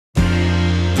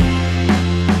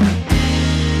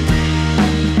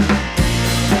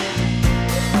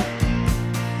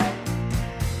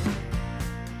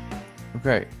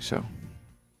Okay, so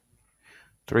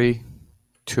 3,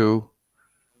 2,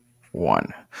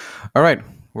 1. All right,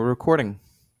 we're recording.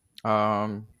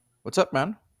 What's up,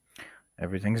 man?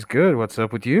 Everything's good. What's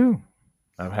up with you?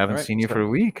 I All haven't right, seen you for so a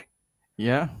week.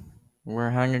 yeah,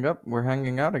 we're hanging up. We're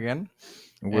hanging out again,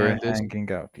 We're and this,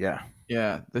 hanging out. Yeah.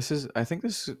 yeah, this is. I think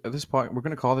this pod. We're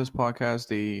gonna call this podcast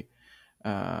the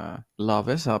 "Love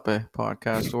is Up"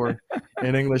 podcast, or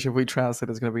in English, if we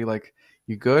translate, it's gonna be like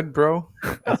 "You good, bro?"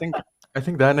 I think. I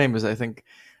think that name is. I think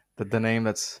the name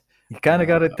that's. You kind of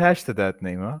Uh, got attached to that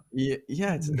name, huh?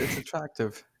 yeah, it's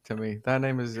attractive to me. That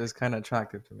name is kind of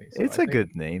attractive to me. So It's I a think.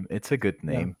 good name. It's a good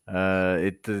Yeah. name.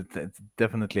 It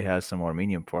definitely has some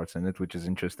Armenian parts in it, which is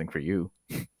interesting for you.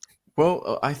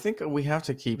 Well, I think we have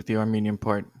to keep the Armenian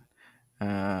part,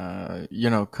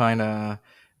 kind of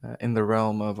in the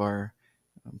realm of our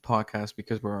podcast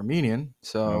because we're Armenian.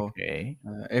 So Okay.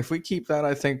 if we keep that,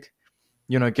 I think,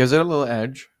 it gives it a little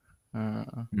edge. Uh,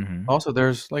 hmm Also,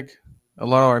 there's like a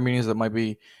lot of Armenians that might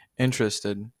be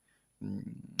interested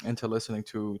into listening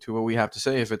to what we have to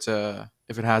say if it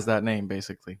has that name,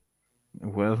 basically.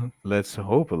 Well, let's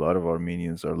hope a lot of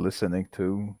Armenians are listening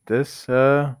to this.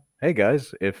 Hey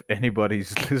guys, if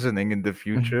anybody's listening in the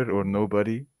future or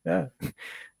nobody, yeah,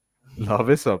 love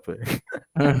is up.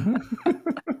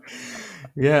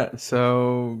 Yeah.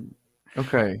 So,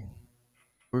 okay.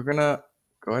 We're gonna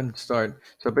go ahead and start.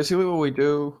 So basically, what we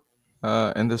do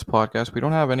in this podcast, we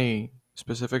don't have any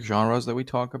specific genres that we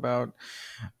talk about.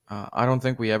 I don't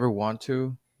think we ever want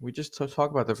to. We just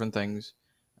talk about different things.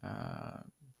 Uh,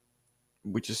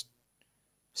 we just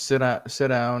sit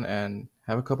down and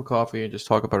have a cup of coffee and just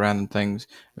talk about random things.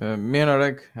 Me and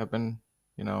Nareg have been,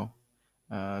 you know,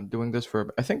 doing this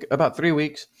for I think about 3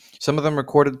 weeks. Some of them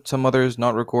recorded, some others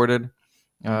not recorded.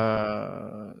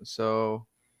 So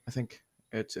I think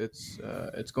it's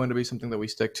going to be something that we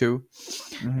stick to.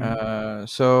 hmm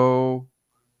So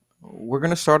we're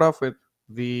gonna start off with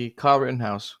the Kyle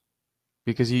Rittenhouse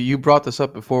because you brought this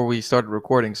up before we started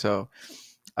recording. So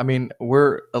I mean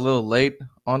we're a little late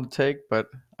on the take, but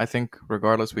I think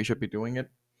regardless we should be doing it.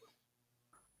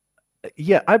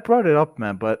 Yeah, I brought it up,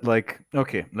 man, but like,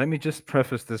 okay, let me just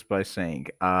preface this by saying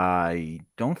I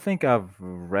don't think I've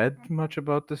read much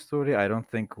about the story. I don't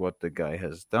think what the guy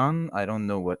has done. I don't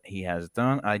know what he has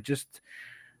done. I just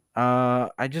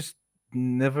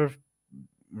never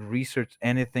researched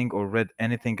anything or read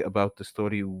anything about the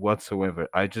story whatsoever.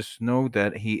 I just know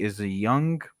that he is a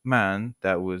young man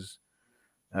that was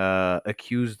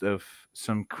accused of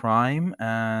some crime,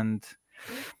 and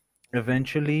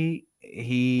eventually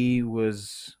he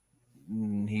was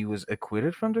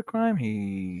acquitted from the crime.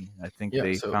 I think Yeah.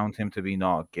 they So found him to be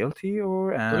not guilty,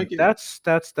 or let me and give that's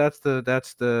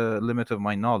the limit of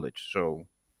my knowledge. So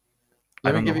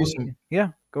I let me don't know give you who. some Yeah,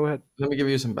 go ahead. let me give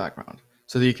you some background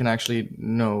so that you can actually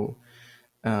know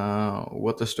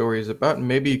what the story is about, and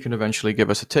maybe you can eventually give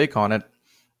us a take on it,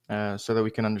 so that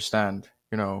we can understand,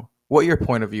 what your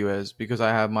point of view is. Because I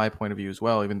have my point of view as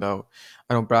well, even though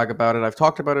I don't brag about it. I've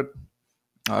talked about it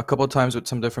a couple of times with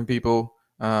some different people,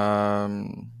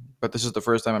 but this is the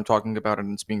first time I'm talking about it,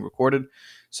 and it's being recorded.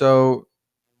 So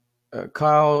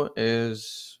Kyle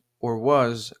is or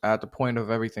was at the point of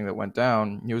everything that went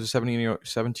down. He was a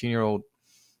 17-year old,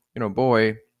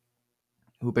 boy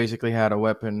who basically had a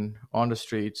weapon on the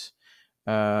streets.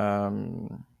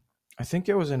 Um, I think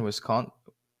it was in Wisconsin.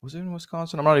 Was it in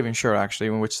Wisconsin? I'm not even sure actually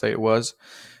in which state it was.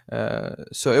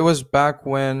 So it was back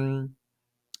when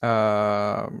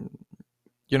um,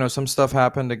 some stuff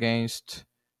happened against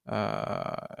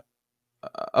uh,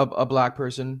 a black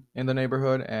person in the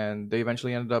neighborhood, and they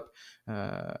eventually ended up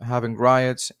having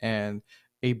riots, and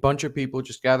a bunch of people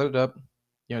just gathered up.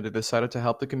 They decided to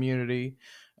help the community.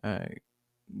 Uh,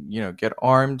 get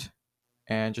armed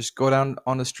and just go down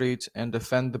on the streets and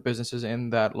defend the businesses in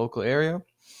that local area.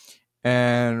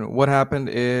 And what happened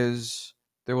is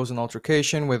there was an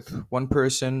altercation with one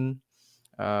person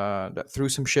that threw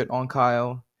some shit on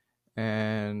Kyle,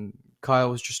 and Kyle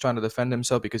was just trying to defend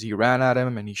himself because he ran at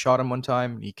him and he shot him one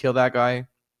time and he killed that guy.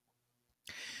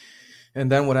 And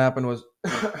then what happened was,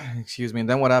 excuse me. And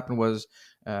then what happened was,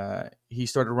 he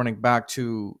started running back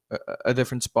to a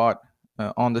different spot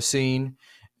on the scene,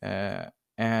 uh,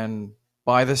 and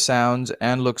by the sounds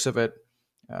and looks of it,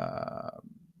 uh,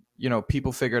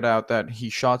 people figured out that he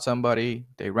shot somebody.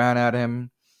 They ran at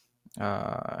him.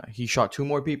 He shot two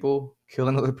more people, killed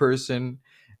another person,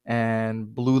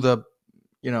 and blew the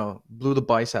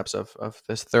biceps of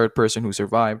this third person who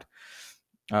survived.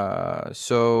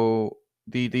 So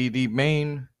the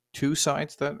main two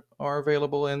sides that are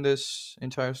available in this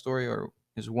entire story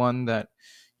is one that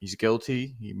he's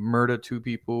guilty. He murdered two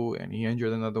people and he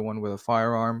injured another one with a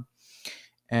firearm.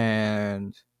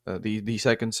 And the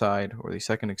second side, or the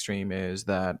second extreme, is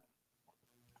that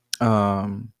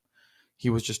um, he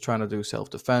was just trying to do self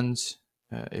defense.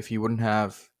 If he wouldn't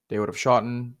have, they would have shot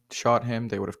him.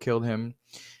 They would have killed him,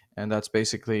 and that's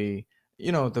basically,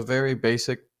 the very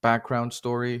basic background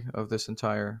story of this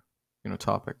entire,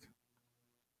 topic.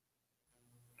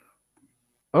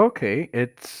 Okay,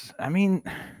 I mean,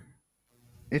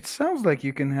 it sounds like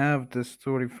you can have the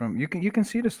story from you can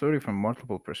see the story from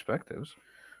multiple perspectives.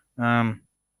 Um,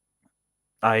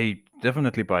 I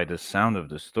definitely buy the sound of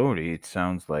the story. It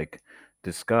sounds like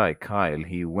this guy Kyle,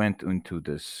 he went into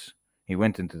this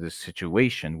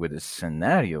situation with a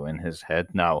scenario in his head.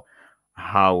 Now,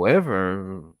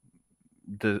 however,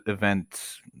 the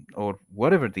events or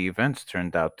whatever the events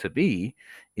turned out to be,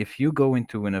 if you go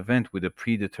into an event with a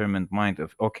predetermined mind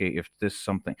of okay, if this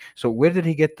something, so where did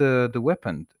he get the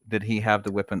weapon? Did he have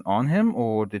the weapon on him,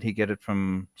 or did he get it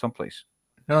from someplace?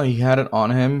 No, he had it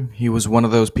on him. He was one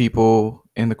of those people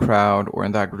in the crowd or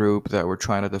in that group that were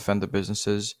trying to defend the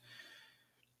businesses.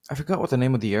 I forgot what the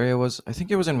name of the area was. I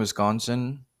think it was in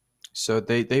Wisconsin. So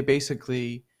they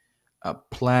basically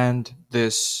planned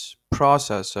this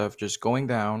process of just going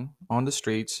down on the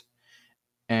streets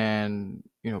and,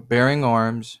 bearing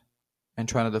arms and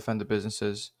trying to defend the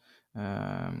businesses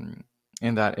um,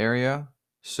 in that area,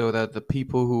 so that the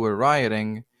people who are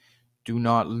rioting do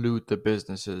not loot the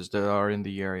businesses that are in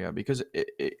the area, because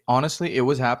honestly, it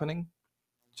was happening.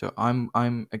 So I'm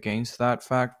against that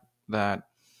fact that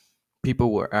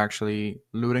people were actually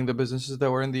looting the businesses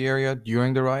that were in the area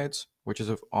during the riots, which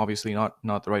is obviously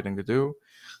not the right thing to do.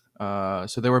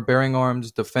 So they were bearing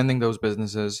arms, defending those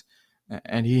businesses,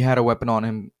 and he had a weapon on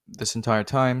him this entire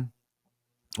time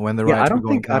when the Yeah, riots were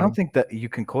going I don't down. think that you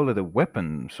can call it a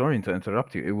weapon. Sorry to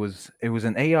interrupt you. It was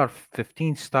an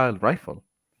AR-15 style rifle.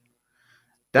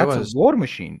 It That's a was. war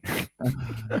machine.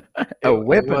 A It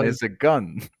weapon was. is a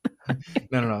gun.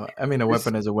 No, no, no. I mean, a It's,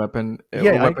 weapon is a weapon. A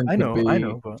yeah, weapon could I be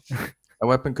know, but a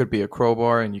weapon could be a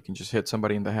crowbar, and you can just hit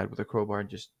somebody in the head with a crowbar, and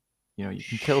just, you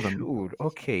can kill them. sure,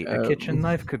 okay, a Uh, kitchen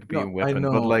knife could be no, a weapon,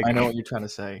 but I know like, what you're trying to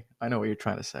say. I know what you're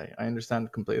trying to say. I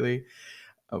understand completely.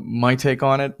 My take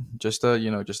on it, just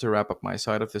to wrap up my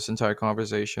side of this entire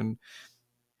conversation.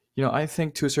 I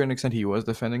think to a certain extent he was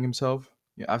defending himself.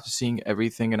 After seeing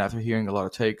everything and after hearing a lot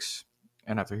of takes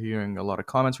and after hearing a lot of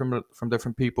comments from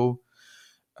different people,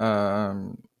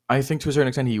 I think to a certain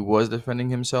extent he was defending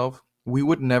himself. We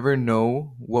would never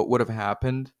know what would have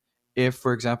happened if,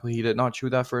 for example, he did not shoot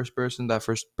that first person. That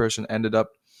first person ended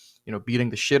up, beating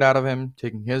the shit out of him,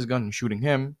 taking his gun and shooting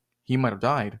him. He might have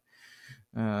died.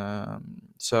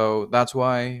 So that's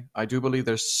why I do believe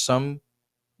there's some,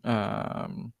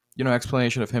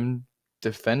 explanation of him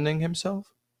defending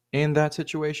himself in that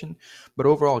situation. But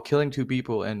overall, killing two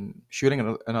people and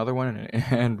shooting another one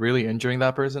and really injuring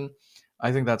that person,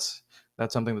 I think that's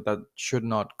something that should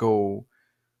not go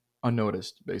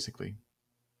unnoticed. Basically,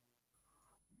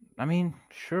 I mean,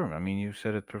 sure. I mean, you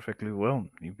said it perfectly well.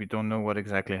 We don't know what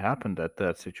exactly happened at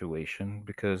that situation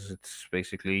because it's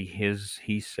basically his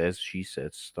he says, she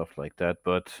says, stuff like that.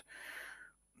 But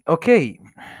okay,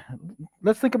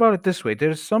 let's think about it this way.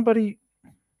 There's somebody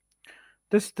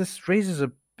this raises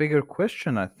a bigger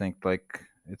question, I think. Like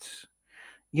it's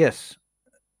yes,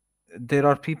 there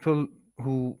are people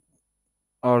who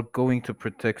are going to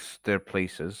protect their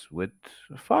places with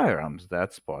firearms.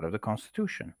 That's part of the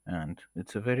Constitution, and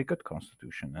it's a very good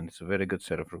Constitution, and it's a very good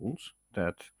set of rules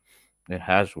that it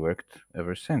has worked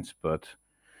ever since. But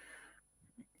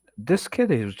this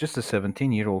kid is just a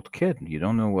 17-year-old kid. You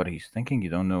don't know what he's thinking. You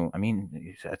don't know. I mean,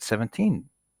 he's at 17.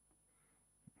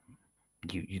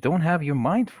 You don't have your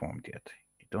mind formed yet.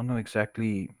 You don't know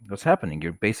exactly what's happening.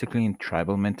 You're basically in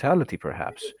tribal mentality,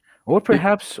 perhaps, it,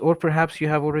 or perhaps you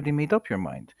have already made up your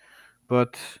mind.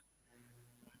 But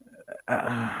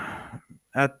uh,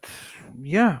 at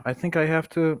yeah, I think I have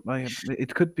to.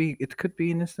 It could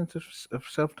be an instance of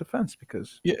self defense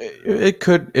because yeah, it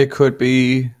could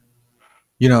be,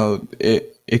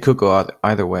 it could go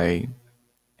either way.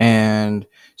 And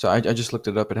so I just looked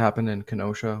it up. It happened in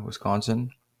Kenosha,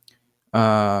 Wisconsin.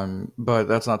 But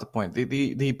that's not the point.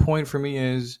 The point for me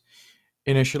is,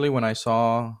 initially when I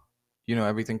saw,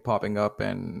 everything popping up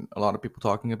and a lot of people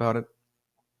talking about it,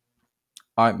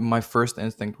 my first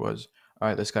instinct was, all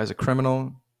right, this guy's a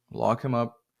criminal, lock him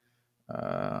up.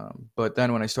 But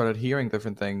then when I started hearing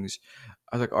different things,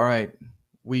 I was like, all right,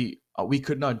 we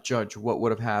could not judge what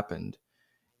would have happened,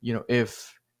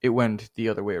 if it went the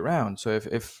other way around. So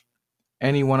if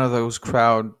any one of those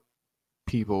crowd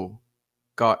people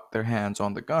got their hands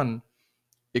on the gun,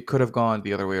 it could have gone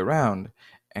the other way around,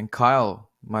 and Kyle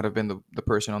might have been the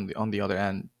person on the other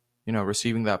end,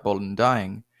 receiving that bullet and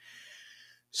dying.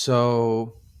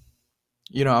 So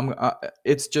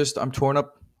it's just I'm torn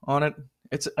up on it.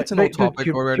 It's an old But topic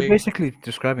you're already. basically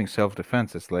describing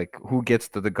self-defense. It's like who gets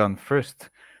to the gun first.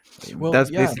 Well,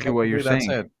 That's yeah, basically what you're technically that's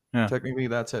saying. it. Yeah. Technically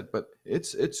that's it. But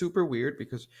it's super weird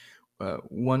because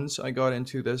once I got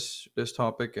into this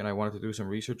topic and I wanted to do some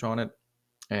research on it,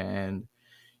 and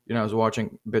I was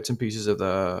watching bits and pieces of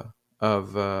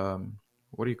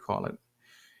what do you call it,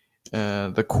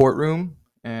 the courtroom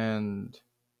and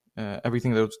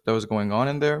everything that was going on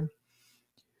in there.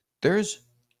 There's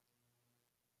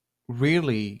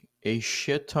really a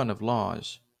shit ton of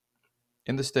laws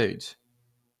in the states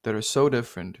that are so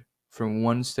different from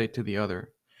one state to the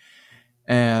other.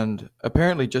 And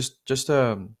apparently, just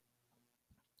a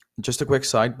quick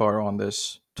sidebar on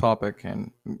this topic,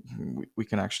 and we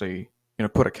can actually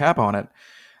put a cap on it.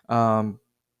 Um,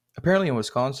 Apparently, in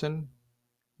Wisconsin,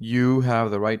 you have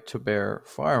the right to bear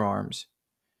firearms,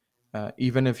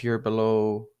 even if you're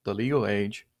below the legal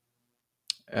age.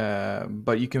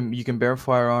 But you can bear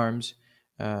firearms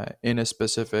in a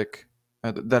specific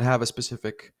that have a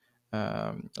specific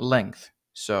length.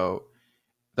 So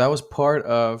that was part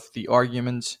of the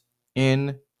arguments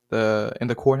in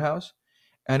the courthouse,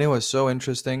 and it was so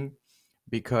interesting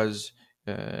because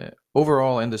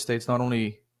overall in the states, not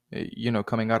only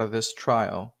coming out of this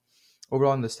trial,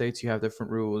 overall in the states you have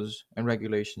different rules and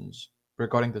regulations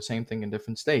regarding the same thing in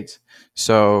different states.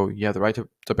 So you have the right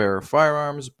to bear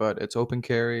firearms, but it's open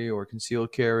carry or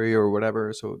concealed carry or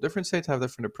whatever. So different states have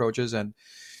different approaches, and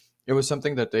it was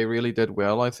something that they really did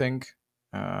well, I think.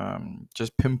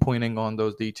 Just pinpointing on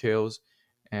those details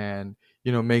and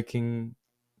making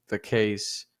the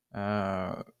case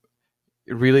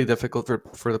really difficult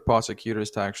for the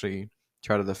prosecutors to actually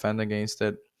try to defend against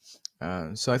it.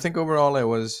 So I think overall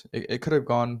it could have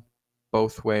gone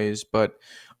both ways, but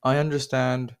I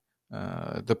understand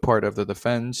the part of the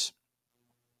defense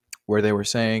where they were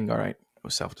saying, all right, it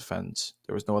was self defense.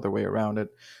 There was no other way around it.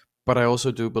 But I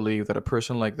also do believe that a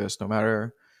person like this, no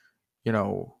matter you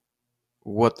know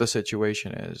what the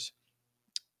situation is,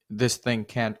 this thing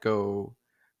can't go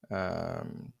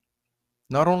um,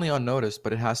 not only unnoticed,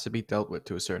 but it has to be dealt with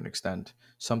to a certain extent.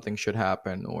 Something should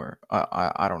happen, or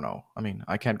I don't know. I mean,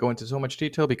 I can't go into so much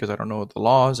detail because I don't know the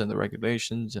laws and the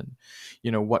regulations and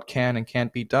what can and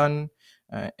can't be done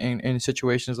in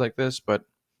situations like this. But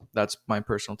that's my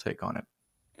personal take on it.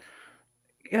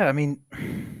 Yeah, I mean,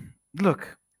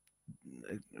 look,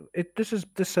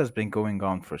 this has been going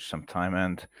on for some time,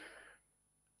 and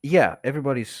yeah,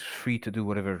 everybody's free to do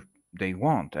whatever they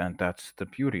want, and that's the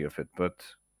beauty of it. But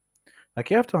like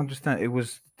you have to understand, it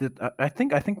was that I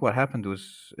think what happened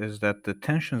was is that the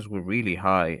tensions were really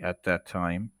high at that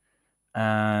time,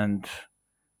 and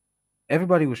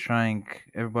everybody was trying.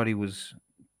 Everybody was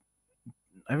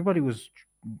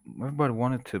everybody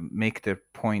wanted to make their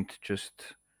point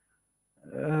just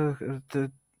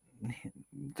the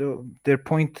their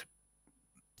point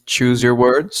Choose your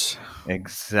words.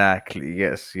 exactly.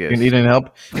 Yes, You yes. need any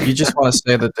help? You just want to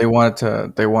say that they wanted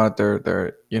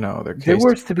their Their case to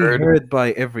words be to be heard. heard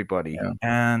by everybody, Yeah.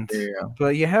 and Yeah.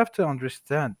 but you have to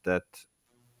understand that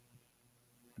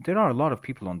there are a lot of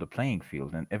people on the playing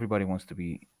field, and everybody wants to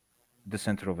be the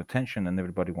center of attention, and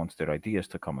everybody wants their ideas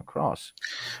to come across.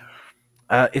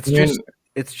 I mean, It's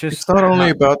it's just not only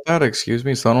how. about that. Excuse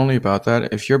me. It's not only about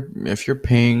that. If you're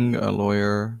paying a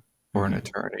lawyer or an Mhm.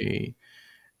 attorney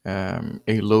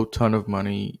a low ton of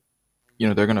money,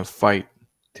 they're gonna fight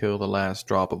till the last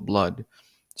drop of blood,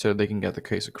 so they can get the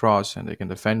case across and they can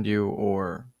defend you,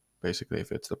 or basically,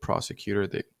 if it's the prosecutor,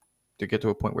 they get to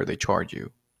a point where they charge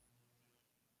you.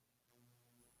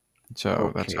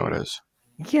 So that's how it Okay. is.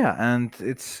 Yeah, and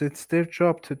it's their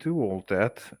job to do all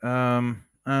that.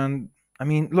 And I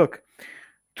mean, look,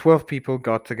 12 people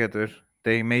got together.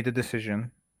 They made a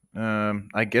decision.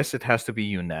 I guess it has to be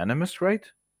unanimous, right?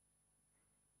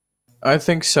 I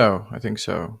think so. I think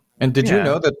so. And did you Yeah.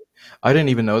 know that I didn't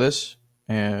even know this,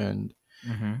 and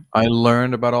Mm-hmm. I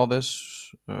learned about all this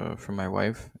from my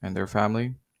wife and their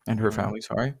family and her Mm-hmm. family.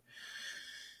 Sorry.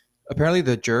 Apparently,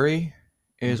 the jury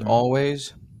is Mm-hmm.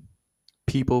 always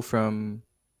people from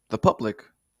the public.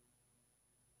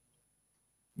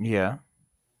 Yeah.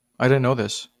 I didn't know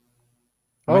this.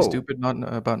 Am I Oh, stupid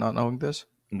about not knowing this?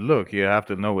 look, you have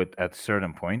to know it at a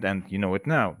certain point, and you know it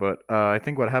now. But I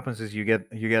think what happens is you get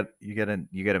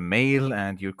a mail,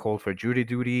 and you call for jury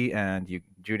duty, and you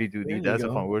jury There duty. you That's a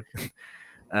go. fun word.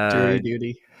 Jury uh,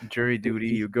 duty. Jury duty.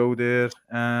 Duty. You go there,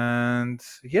 and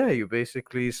yeah, you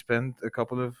basically spend a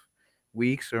couple of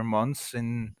weeks or months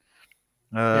in.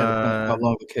 Yeah, depends on Uh, how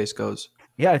long the case goes.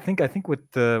 Yeah, I think with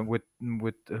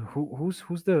who's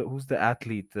the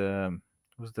athlete,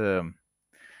 who's the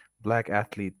black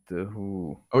athlete,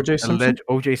 who OJ Simpson. alleged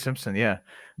OJ Simpson, yeah.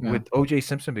 Yeah, With OJ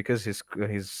Simpson, because his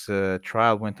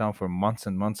trial went on for months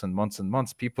and months and months and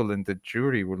months, people in the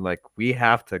jury were like, we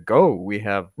have to go, we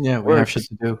have yeah, we have shit works,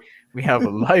 to do. we have a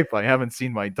life. I haven't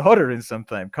seen my daughter in some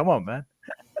time. Come on, man.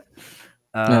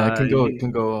 Yeah, it can go. It He,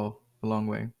 can go a long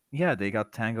way. yeah, they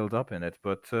got tangled up in it.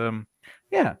 But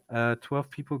yeah, 12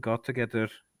 people got together,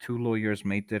 two lawyers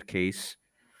made their case.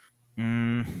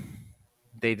 Mm,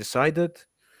 they decided,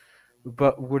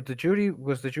 but was the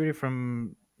jury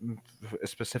from a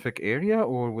specific area,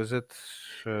 or was it?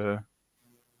 Uh,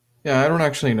 Yeah, I don't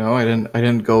actually know. I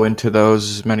didn't go into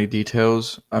those many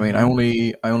details. I mean, I mhm.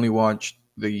 only I only watched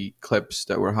the clips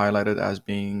that were highlighted as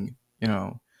being,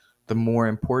 the more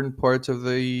important parts of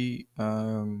the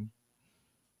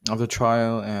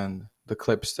trial, and the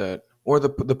clips that, or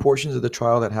the portions of the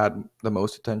trial that had the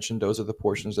most attention. Those are the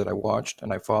portions that I watched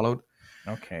and I followed,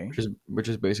 Okay. which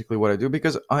is basically what I do,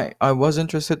 because I was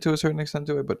interested to a certain extent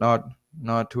to it, but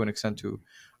not to an extent to,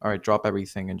 all right, drop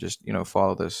everything and just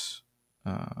follow this,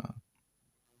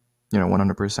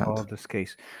 100%. All this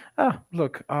case. Ah,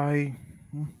 look, I,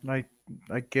 I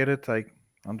get it. I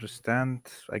understand.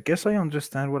 I guess I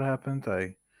understand what happened. Uh,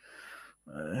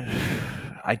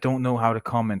 I don't know how to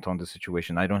comment on the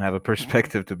situation. I don't have a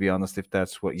perspective, to be honest. If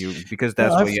that's what you, because No,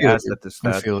 that's I what you feel asked you. at the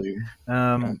I start. feel you.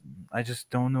 Yeah. Um, I just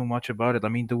don't know much about it. I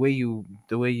mean, the way you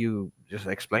just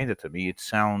explained it to me, it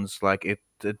sounds like it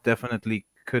definitely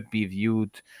could be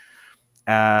viewed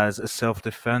as a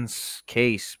self-defense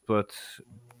case, but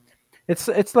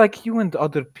it's like you and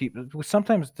other people.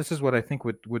 Sometimes this is what I think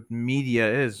with media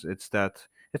is. It's that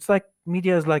it's like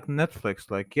media is like Netflix.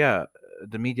 Like, yeah,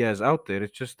 the media is out there.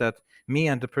 It's just that me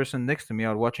and the person next to me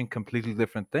are watching completely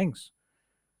different things,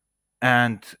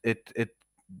 and it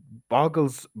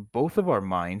boggles both of our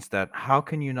minds that how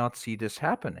can you not see this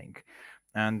happening?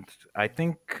 And I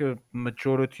think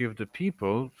majority of the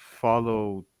people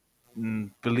follow,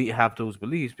 believe, have those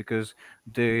beliefs because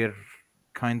they're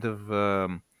kind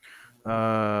of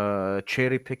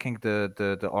cherry picking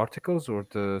the articles or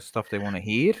the stuff they want to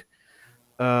hear.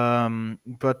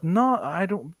 But not, I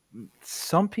don't,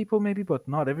 some people maybe, but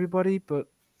not everybody. But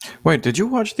Wait, did you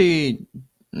watch the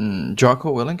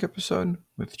Jocko Willink episode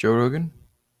with Joe Rogan?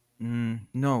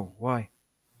 no, why?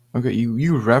 Okay,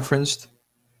 you referenced.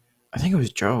 I think it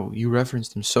was Joe. You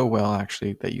referenced him so well,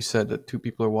 actually, that you said that two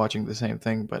people are watching the same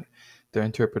thing, but they're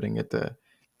interpreting it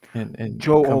in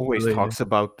Joe always completely. talks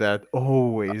about that.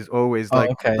 Always, always. Oh, Like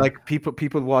okay. like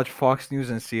people watch Fox News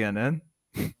and CNN.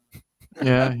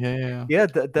 Yeah, yeah, yeah, Yeah,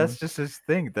 yeah. that's just his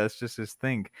thing. That's just his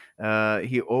thing.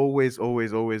 He always,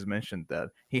 always, always mentioned that.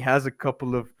 He has a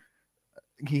couple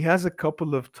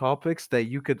of topics that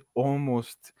you could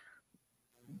almost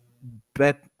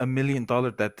bet $1 million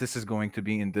that this is going to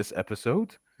be in this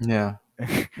episode. Yeah,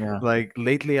 yeah, Like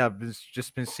lately,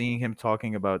 just been seeing him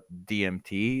talking about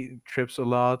DMT trips a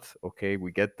lot. Okay,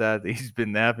 we get that. He's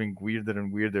been having weirder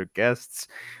and weirder guests.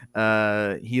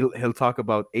 He'll talk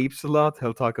about apes a lot.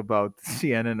 He'll talk about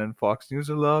CNN and Fox News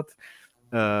a lot.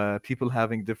 People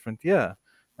having different, yeah.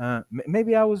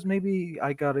 Maybe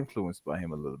I got influenced by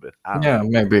him a little bit. I don't yeah. know.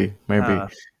 Maybe, maybe. Uh,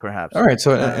 Perhaps. All right.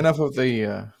 So Uh, enough of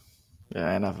the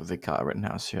yeah, enough of the Kyle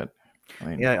Rittenhouse shit. I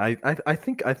mean, Yeah, I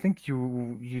think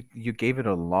you gave it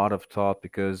a lot of thought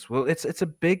because, well, it's a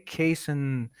big case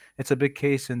in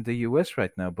the U.S.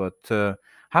 right now. But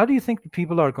how do you think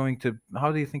people are going to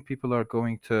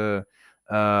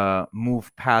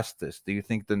move past this? Do you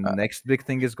think the uh, next big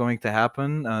thing is going to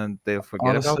happen and they'll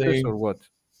forget about this, honestly, or what?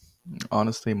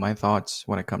 honestly, my thoughts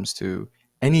when it comes to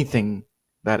anything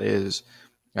that is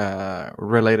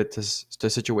related to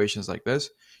situations like this,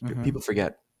 Mm-hmm. people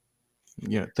forget.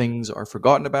 Things are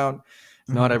forgotten about.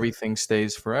 Not Mm-hmm. everything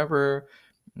stays forever.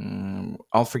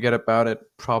 I'll forget about it.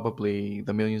 Probably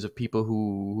the millions of people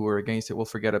who are against it will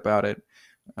forget about it.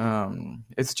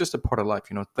 It's just a part of life.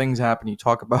 Things happen, you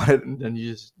talk about it, and then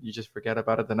you just forget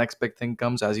about it. The next big thing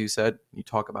comes, as you said, you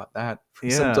talk about that for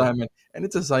some Yeah, time, and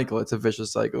it's a cycle. It's a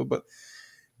vicious cycle. But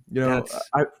you know that's.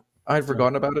 i I'd Sorry.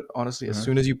 forgotten about it, honestly. As Uh-huh.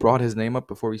 soon as you brought his name up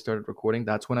before we started recording,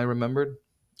 that's when I remembered.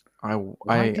 i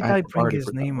Why i, did I I bring already his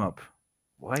forgot name about it. up?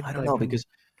 Why I did don't I know, bring? because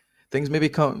things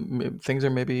are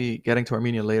maybe getting to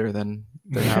Armenia later than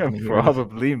they're Yeah, happening here.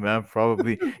 probably, man,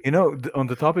 probably. On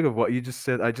the topic of what you just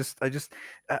said,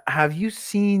 have you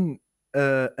seen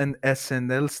an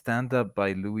SNL stand-up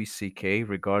by Louis C.K.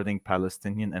 regarding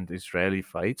Palestinian and Israeli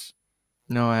fights?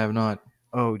 No, I have not.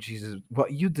 Oh, Jesus.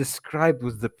 What you described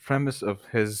was the premise of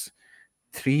his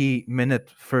 3 minute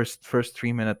first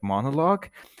 3 minute monologue,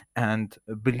 And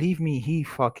believe me, he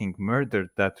fucking murdered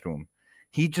that room.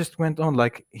 He just went on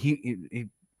like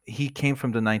he came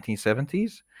from the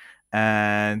 1970s,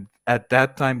 and at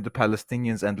that time the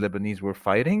Palestinians and Lebanese were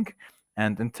fighting,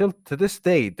 and until to this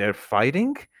day they're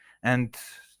fighting. And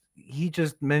he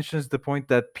just mentions the point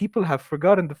that people have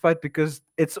forgotten the fight because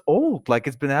it's old, like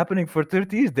it's been happening for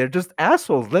 30 years. They're just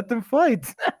assholes, let them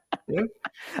fight. Yeah,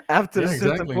 After a yeah,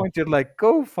 certain exactly. point you're like,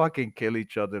 go fucking kill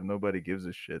each other, nobody gives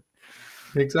a shit.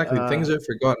 Exactly. uh Things are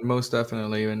forgotten most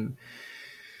definitely, and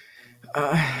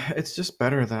it's just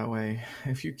better that way.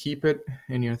 If you keep it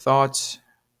in your thoughts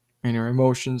and your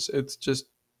emotions, it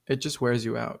just wears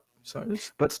you out. So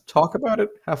but just talk about it,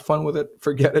 have fun with it,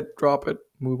 forget it, drop it,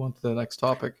 move on to the next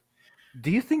topic. do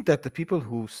you think that the people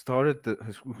who started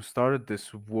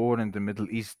this war in the Middle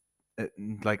East,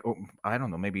 like, oh, I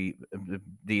don't know, maybe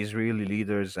the Israeli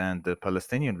leaders and the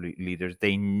Palestinian leaders,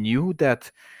 they knew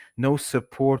that no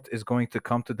support is going to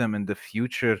come to them in the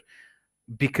future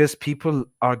because people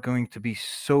are going to be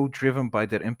so driven by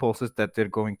their impulses that they're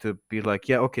going to be like,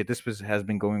 yeah, okay, has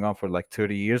been going on for like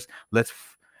 30 years.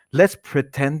 Let's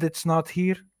pretend it's not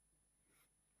here.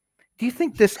 Do you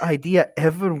think this idea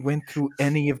ever went through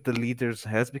any of the leaders'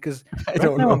 heads? Because I right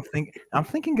don't now know. I'm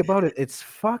thinking about it. It's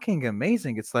fucking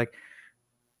amazing. It's like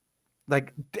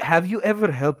have you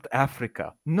ever helped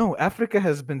Africa? No, Africa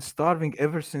has been starving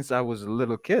ever since I was a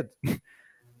little kid.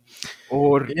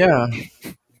 Or Yeah,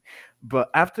 but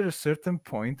after a certain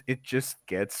point it just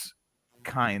gets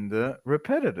kinda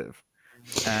repetitive.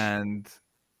 And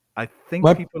I think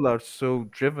my people are so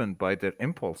driven by their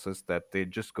impulses that they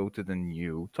just go to the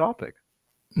new topic.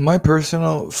 my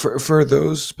personal for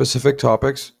those specific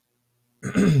topics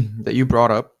that you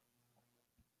brought up,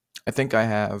 I think I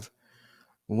have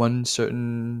one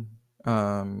certain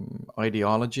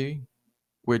ideology,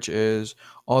 which is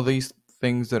all these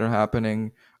things that are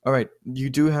happening. All right, you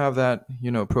do have that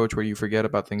approach where you forget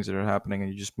about things that are happening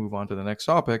and you just move on to the next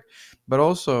topic, but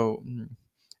also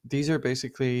these are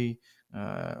basically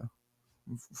uh,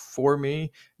 for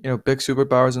me, big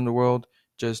superpowers in the world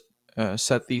just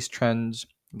set these trends,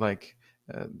 like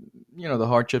uh, the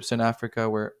hardships in Africa,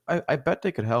 where I bet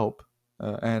they could help,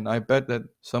 and I bet that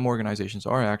some organizations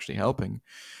are actually helping,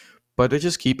 but they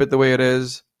just keep it the way it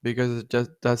is because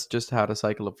that's just how the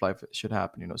cycle of life should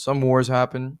happen. Some wars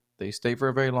happen, they stay for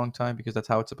a very long time because that's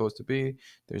how it's supposed to be.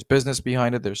 There's business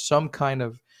behind it. There's some kind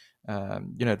of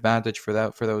advantage for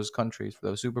that, for those countries, for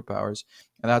those superpowers,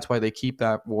 and that's why they keep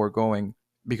that war going,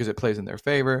 because it plays in their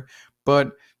favor.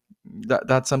 But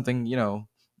that's something,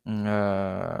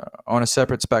 on a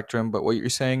separate spectrum. But what you're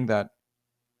saying, that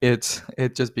it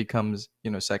just becomes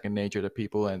second nature to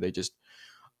people, and they just,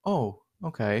 oh,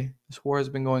 okay, this war has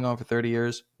been going on for 30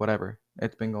 years, whatever,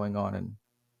 it's been going on, and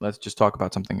let's just talk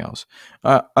about something else.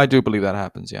 I do believe that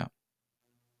happens, yeah.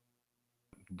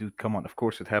 Dude, come on, of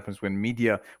course it happens when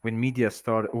media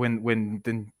start when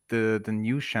the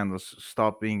news channels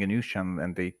stopped being a news channel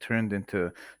and they turned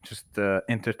into just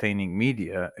entertaining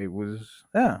media. It was,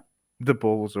 yeah, the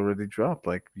ball was already dropped,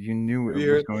 like you knew it was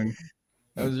Weird. going.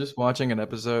 I was just watching an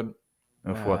episode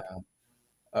Of uh, what?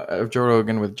 of Joe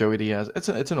Rogan with Joey Diaz. It's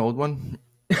an old one.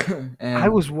 And I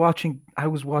was watching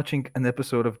an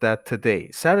episode of that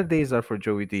today. Saturdays are for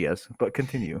Joey Diaz, but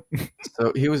continue.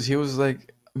 so he was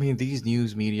like, I mean, these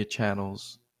news media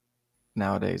channels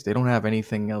nowadays, they don't have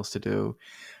anything else to do.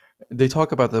 They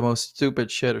talk about the most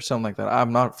stupid shit or something like that.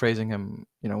 I'm not phrasing him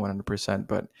 100%,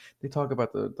 but they talk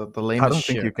about the I lamest don't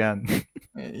think shit. you can.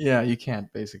 Yeah, you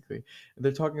can't, basically.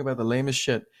 They're talking about the lamest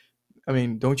shit. I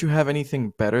mean, don't you have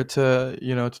anything better to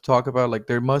talk about? Like,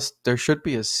 there should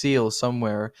be a seal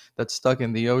somewhere that's stuck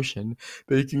in the ocean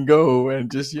that you can go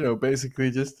and just, basically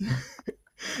just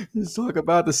just talk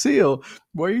about the seal.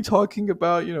 Why are you talking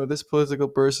about, this political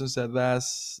person said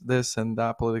this and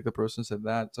that political person said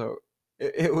that? So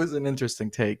it was an interesting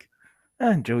take.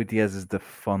 And Joey Diaz is the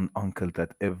fun uncle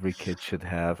that every kid should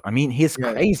have. I mean, he's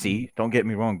Yeah, crazy. Don't get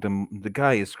me wrong. The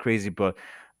guy is crazy, but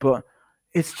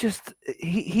it's just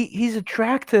he's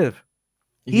attractive.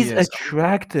 he He's is.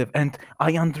 attractive, and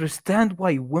I understand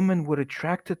why women were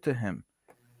attracted to him.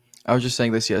 I was just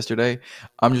saying this yesterday.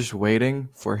 I'm just waiting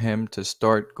for him to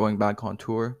start going back on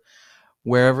tour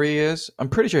wherever he is. I'm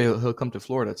pretty sure he'll come to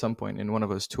Florida at some point in one of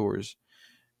his tours.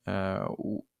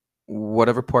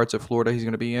 Whatever parts of Florida he's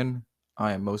going to be in,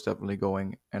 I am most definitely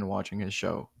going and watching his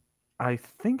show. I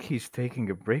think he's taking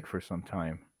a break for some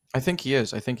time. I think he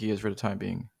is. I think he is for the time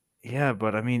being. Yeah,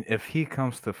 but I mean, if he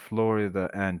comes to Florida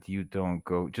and you don't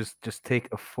go, just take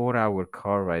a 4-hour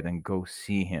car ride and go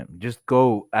see him. Just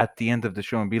go at the end of the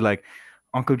show and be like,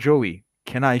 Uncle Joey,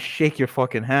 can I shake your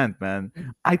fucking hand, man?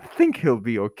 I think he'll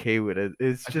be okay with it.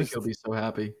 It's I think he'll just be so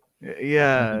happy.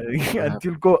 Yeah, What and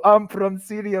you'll go, I'm from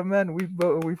Syria, man.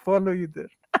 We follow you there.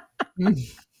 happened?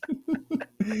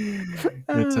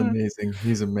 It's Uh, amazing.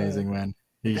 He's uh, amazing, man.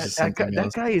 He's just something that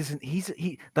else. guy is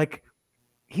he like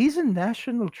he's a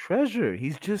national treasure.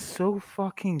 He's just so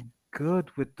fucking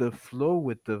good with the flow,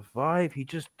 with the vibe. He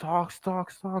just talks,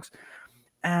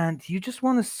 and you just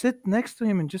want to sit next to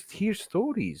him and just hear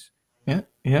stories. Yeah,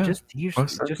 yeah,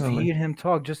 most Just definitely. hear him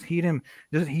talk. Just hear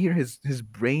his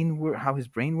brain work, how his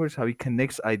brain works, how he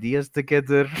connects ideas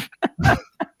together.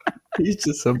 He's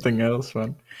just something else,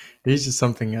 man. He's just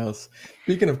something else.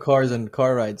 Speaking of cars and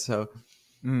car rides, so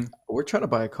Mm, we're trying to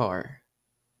buy a car,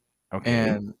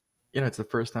 okay, and it's the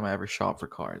first time I ever shop for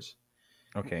cars.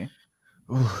 okay.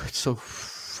 Oh, it's so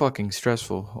fucking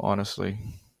stressful, honestly.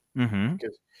 Mm-hmm.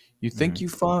 Because you Mm-hmm. think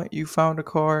you found a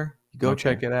car, you go Okay.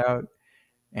 check it out,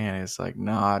 and it's like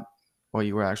not what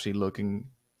you were actually looking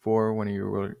for when you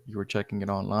were checking it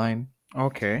online.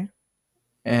 Okay.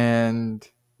 And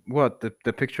What the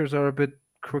pictures are a bit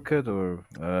crooked, or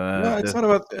no, it's not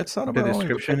about only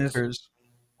the description is pictures.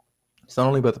 It's not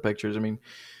only about the pictures. I mean,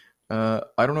 I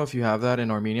don't know if you have that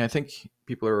in Armenia. I think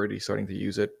people are already starting to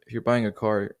use it. If you're buying a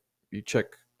car, you check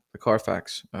the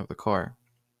Carfax of the car,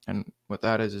 and what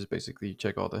that is basically you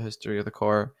check all the history of the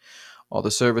car, all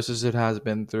the services it has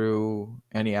been through,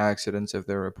 any accidents if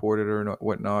they're reported or not,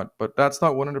 whatnot. But that's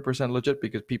not 100% legit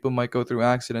because people might go through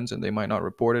accidents and they might not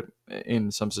report it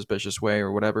in some suspicious way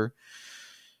or whatever.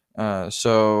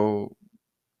 So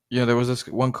there was this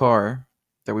one car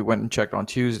that we went and checked on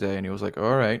Tuesday, and he was like,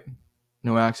 "All right,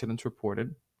 no accidents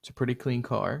reported. It's a pretty clean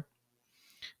car."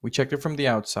 We checked it from the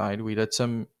outside. We did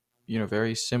some,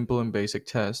 very simple and basic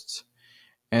tests.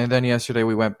 And then yesterday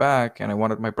we went back, and I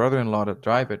wanted my brother-in-law to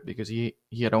drive it because he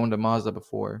had owned a Mazda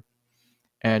before,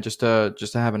 and just to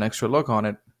have an extra look on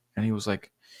it. And he was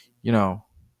like, you know,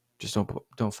 just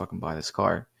don't fucking buy this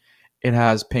car. It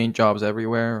has paint jobs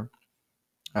everywhere.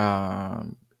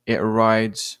 It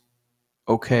rides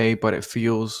okay, but it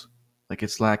feels like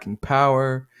it's lacking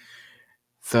power.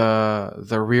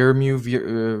 The rear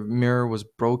mirror was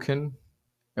broken.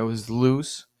 It was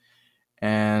loose,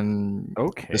 and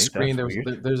the okay. screen That's there was weird.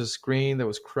 there's a screen that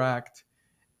was cracked,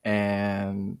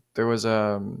 and there was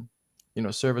a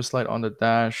service light on the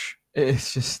dash.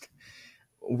 It's just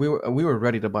we were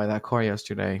ready to buy that car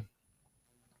yesterday,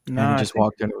 No, and he I just think.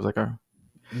 walked in. It was like,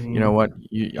 you know Mm, what?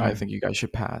 I mm. think you guys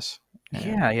should pass. And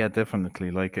Yeah, yeah,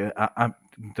 definitely. Like,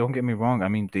 don't get me wrong. I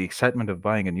mean, the excitement of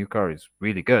buying a new car is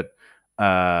really good.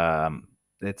 Um,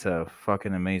 it's a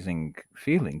fucking amazing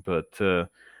feeling, but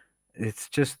it's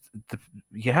just the,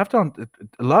 you have to.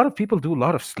 A lot of people do a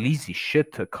lot of sleazy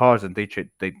shit to cars, and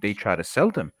they try to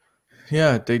sell them.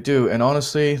 yeah, they do. And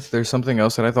honestly, there's something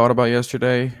else that I thought about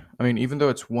yesterday. I mean, even though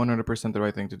it's 100% the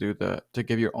right thing to do, to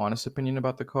give your honest opinion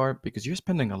about the car, because you're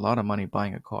spending a lot of money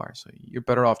buying a car, so you're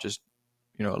better off just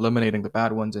eliminating the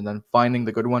bad ones and then finding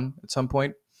the good one at some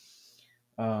point.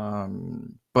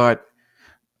 But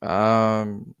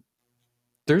um,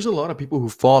 there's a lot of people who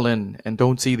fall in and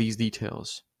don't see these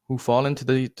details, who fall into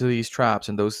these traps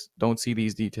and those don't see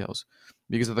these details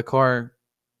because of the car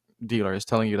dealer is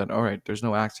telling you that all right, there's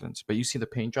no accidents, but you see the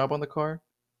paint job on the car.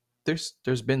 There's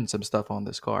been some stuff on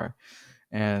this car,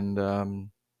 and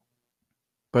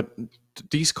but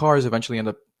these cars eventually end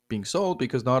up being sold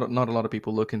because not a lot of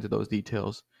people look into those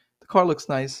details. The car looks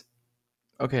nice.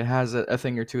 Okay, it has a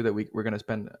thing or two that we're gonna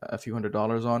spend a few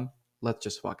 $100s on. Let's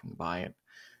just fucking buy it.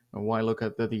 And why look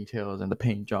at the details and the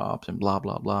paint jobs and blah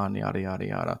blah blah and yada yada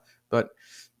yada. But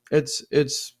it's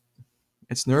it's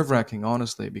it's nerve wracking,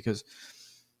 honestly, because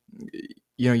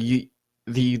you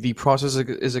the process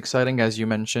is exciting as you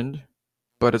mentioned,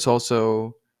 but it's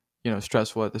also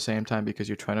stressful at the same time because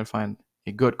you're trying to find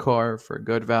a good car for a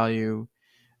good value.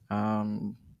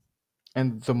 Um,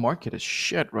 and the market is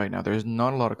shit right now. There's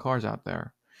not a lot of cars out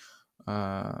there.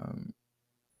 Um,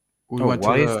 we Oh, went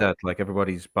to why is the that? Like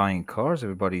everybody's buying cars,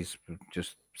 everybody's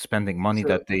just spending money so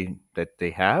that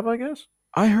they have, I guess.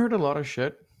 I heard a lot of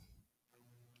shit,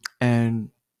 and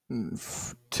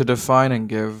to define and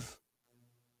give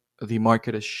the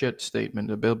market is shit statement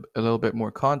a little bit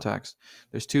more context,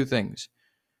 there's two things.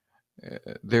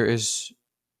 There is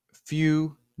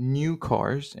few new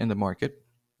cars in the market,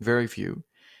 very few,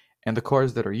 and the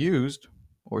cars that are used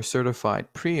or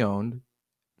certified pre-owned,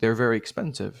 they're very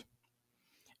expensive.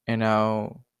 And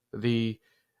now the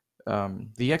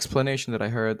the explanation that I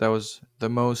heard that was the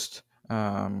most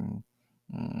um,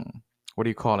 what do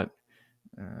you call it?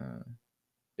 Uh,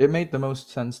 it made the most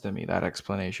sense to me. That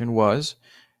explanation was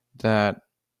that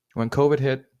when COVID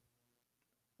hit,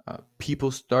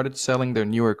 people started selling their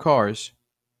newer cars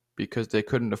because they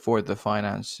couldn't afford the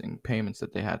financing payments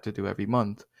that they had to do every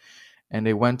month, and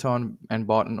they went on and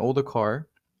bought an older car,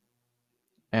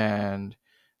 and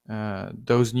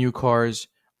those new cars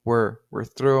were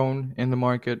thrown in the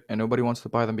market, and nobody wants to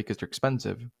buy them because they're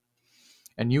expensive.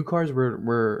 And new cars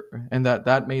were and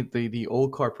that made the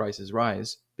old car prices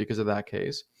rise because of that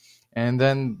case. And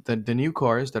then the new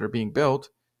cars that are being built,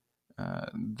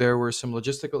 there were some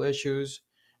logistical issues.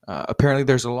 Apparently,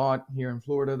 there's a lot here in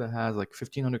Florida that has like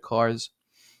 1,500 cars.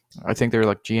 I think they're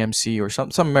like GMC or some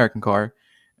American car,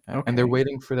 and they're Okay.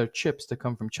 waiting for their chips to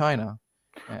come from China,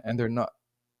 and they're not.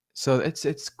 So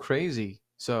it's crazy.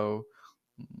 So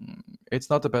mm, it's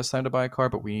not the best time to buy a car,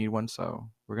 but we need one. So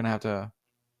we're gonna have to,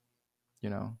 you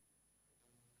know,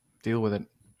 deal with it.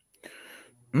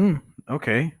 Mm,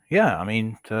 okay. Yeah. I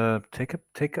mean, take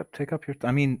up your.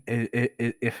 I mean,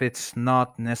 if it's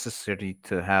not necessary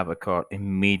to have a car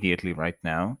immediately right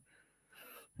now,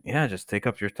 yeah, just take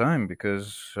up your time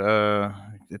because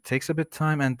it takes a bit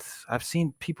time, and I've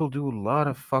seen people do a lot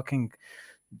of fucking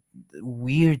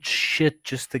weird shit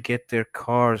just to get their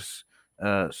cars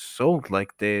sold.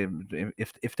 Like they,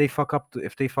 if they fuck up,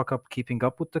 if they fuck up keeping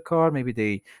up with the car, maybe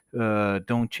they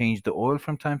don't change the oil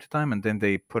from time to time, and then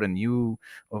they put a new,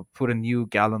 or put a new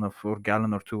gallon of, or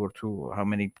gallon or two, or two, or how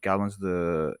many gallons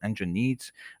the engine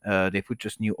needs. They put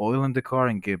just new oil in the car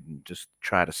and give, just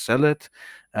try to sell it.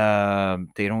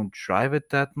 They don't drive it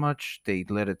that much. They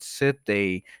let it sit.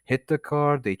 They hit the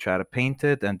car. They try to paint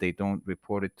it, and they don't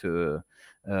report it to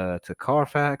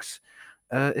Carfax.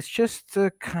 It's just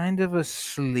kind of a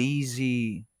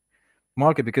sleazy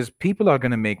market because people are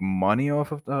going to make money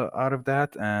off of out of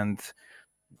that, Of and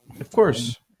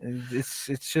course. it's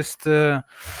just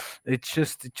it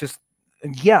just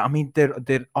yeah. I mean,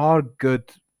 there are good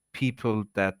people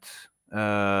that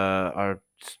are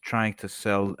trying to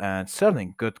sell and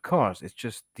selling good cars. It's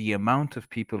just the amount of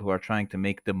people who are trying to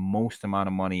make the most amount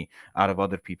of money out of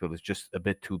other people is just a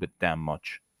bit too bit damn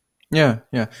much. Yeah,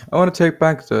 yeah. I want to take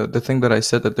back the thing that I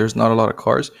said that there's not a lot of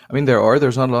cars. I mean,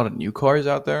 there's not a lot of new cars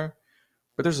out there,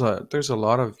 but there's a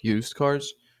lot of used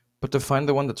cars. But to find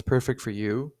the one that's perfect for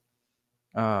you,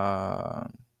 uh,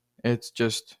 it's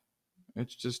just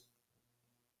it's just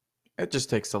it just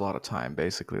takes a lot of time.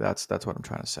 Basically, that's what I'm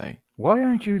trying to say. Why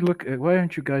aren't you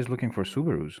guys looking for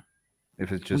Subarus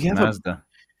if it's We just have a Mazda?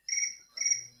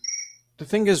 The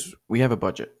thing is, we have a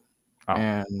budget, Oh,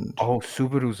 and oh,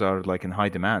 Subarus are like in high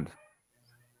demand.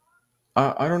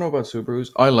 I don't know about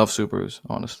Subarus. I love Subarus,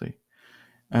 honestly,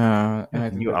 Yeah, and I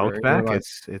the think new they're very Outback, reliable.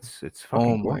 it's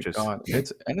Oh fucking my gorgeous. god,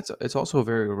 it's also a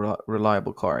very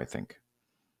reliable car. I think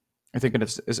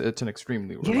it's an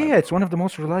extremely Yeah, yeah, reliable it's car. one of the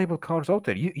most reliable cars out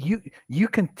there. You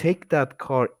can take that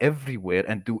car everywhere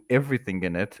and do everything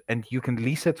in it, and you can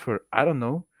lease it for, I don't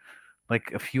know,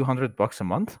 like a few $100 a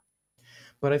month.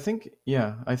 But I think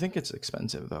it's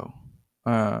expensive though.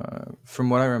 From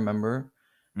what I remember,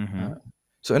 Mm-hmm. uh,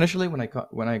 so initially when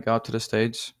I got to the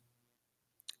States,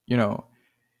 you know,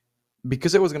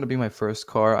 because it was going to be my first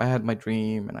car, I had my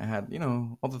dream and I had,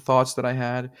 all the thoughts that I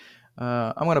had.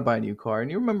 I want to buy a new car, and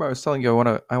you remember I was telling you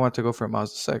I want to go for a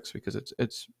Mazda 6 because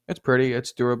it's pretty,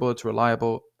 it's durable, it's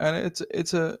reliable, and it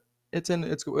was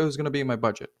going to be in my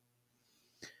budget.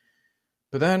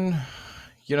 But then,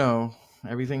 you know,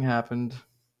 everything happened.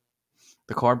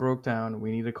 The car broke down.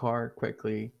 We need a car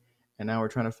quickly, and now we're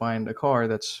trying to find a car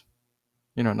that's,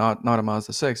 not a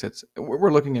Mazda 6.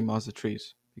 We're looking at Mazda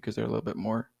 3s because they're a little bit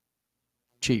more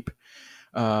cheap.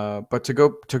 But to go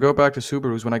back to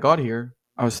Subarus, when I got here,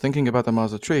 I was thinking about the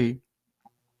Mazda 3,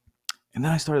 and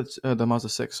then I started the Mazda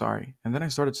 6, sorry, and then I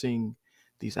started seeing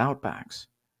these Outbacks.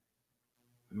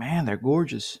 Man, they're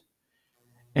gorgeous,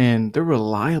 and they're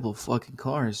reliable fucking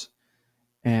cars.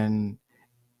 And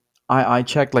I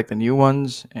checked like the new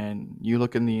ones, and you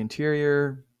look in the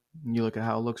interior, and you look at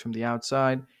how it looks from the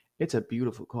outside. It's a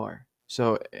beautiful car.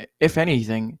 So if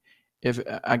anything, if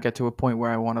I get to a point where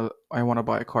I want to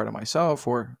buy a car to myself,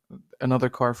 or another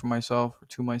car for myself or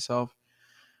to myself,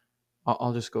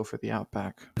 I'll just go for the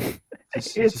Outback.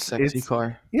 It's a sexy It's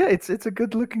car. yeah, it's a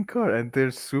good looking car, and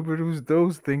there's Subarus.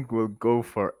 Those things will go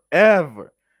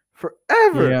forever,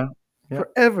 forever, Yeah, yeah,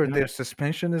 forever. yeah. Their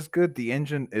suspension is good. The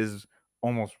engine is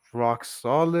almost rock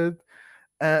solid.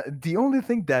 The only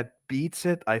thing that beats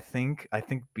it, I think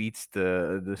beats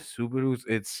the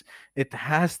Subarus. It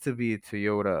has to be a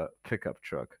Toyota pickup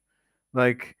truck.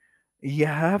 Like, you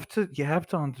have to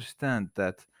understand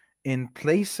that in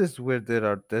places where there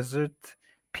are desert,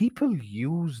 people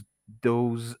use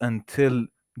those until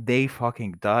they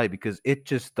fucking die because it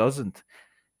just doesn't.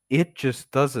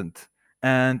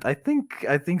 And I think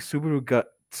Subaru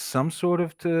some sort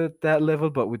of to that level,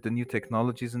 but with the new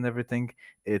technologies and everything,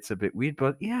 it's a bit weird.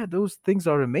 But yeah, those things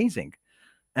are amazing,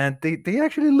 and they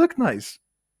actually look nice.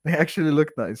 They actually look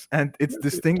nice, and it's They look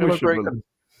very distinguishable. good.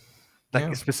 Like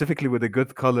Yeah. specifically with a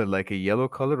good color, like a yellow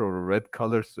color or a red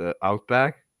color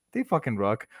Outback, they fucking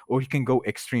rock. Or you can go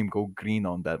extreme, go green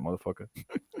on that motherfucker.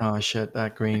 Oh shit,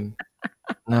 that green.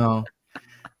 No,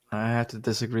 I have to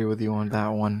disagree with you on that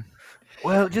one.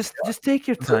 Well, just take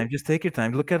your The- time. Just take your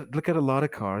time. Look at a lot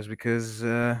of cars because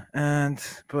and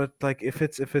but like if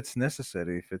it's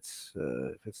necessary, if it's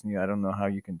new, I don't know how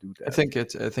you can do that.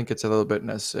 I think it's a little bit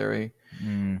necessary.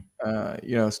 Mm,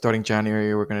 Starting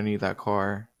January, we're gonna need that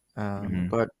car. hmm.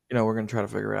 But we're gonna try to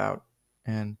figure it out,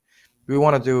 and we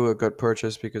want to do a good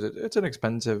purchase because it's an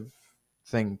expensive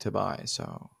thing to buy.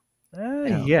 So you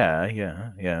know, Yeah,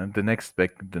 yeah, yeah. The next,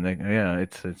 yeah.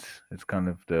 It's kind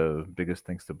of the biggest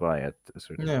things to buy at a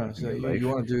certain yeah. point in So your you life.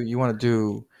 want to do you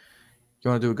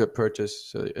want to do a good purchase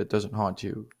so it doesn't haunt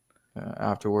you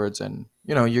afterwards, and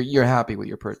you're happy with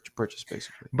your purchase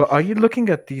basically. But are you looking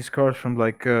at these cars from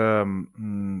like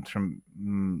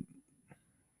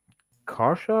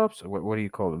car shops? What do you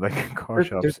call it? Like car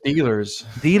They're shops, dealers,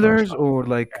 not dealers, shop. or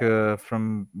like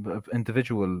from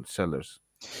individual sellers?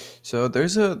 So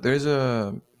there's a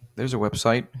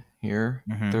website here.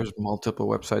 Mm-hmm. There's multiple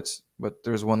websites, but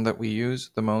there's one that we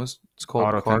use the most. It's called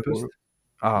Auto Car Guru. Tempest.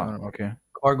 No, Ah, no, okay,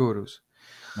 Car Gurus.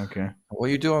 okay. What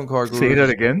you do on Car Say Gurus that is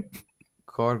again.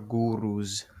 Car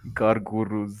Gurus. Car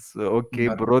gurus. Okay,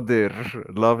 Not- brother.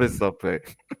 Love is up.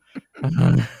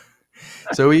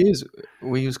 so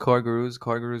we use Car Gurus.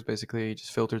 Car Gurus basically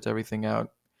just filters everything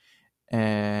out,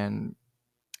 and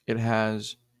it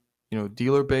has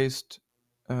dealer based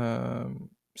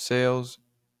sales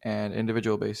and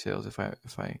individual based sales if I'm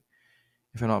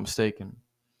not mistaken.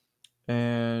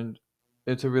 And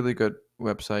it's a really good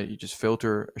website. You just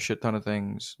filter a shit ton of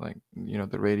things, like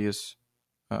the radius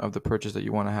of the purchase that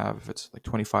you want to have. If it's like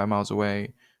 25 miles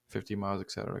away, 50 miles,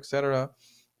 etc., etc.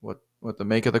 What the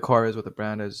make of the car is, what the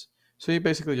brand is. So you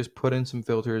basically just put in some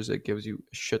filters. It gives you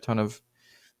a shit ton of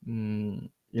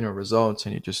results,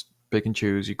 and you just pick and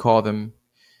choose. You call them,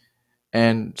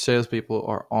 and salespeople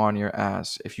are on your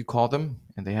ass. If you call them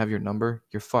and they have your number,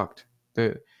 you're fucked.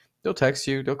 They, they'll text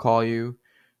you, they'll call you,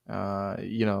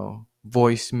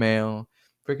 voicemail.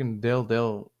 Freaking,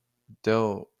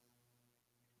 they'll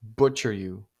butcher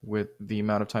you with the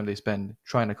amount of time they spend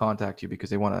trying to contact you because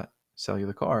they want to sell you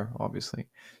the car, obviously.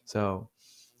 So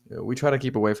we try to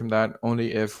keep away from that.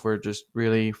 Only if we're just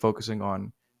really focusing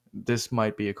on this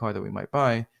might be a car that we might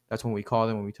buy. That's when we call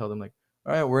them, when we tell them like,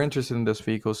 all right, we're interested in this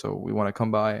vehicle, so we want to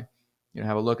come by,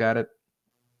 have a look at it,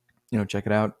 check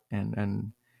it out, and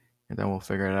then we'll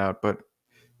figure it out. But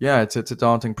yeah, it's a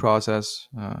daunting process,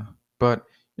 but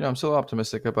I'm still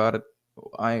optimistic about it.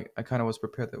 I kind of was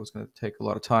prepared that it was going to take a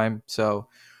lot of time, so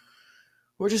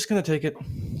we're just going to take it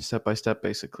step by step,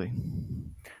 basically.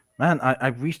 Man,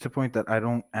 I've reached a point that I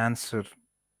don't answer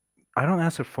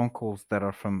phone calls that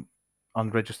are from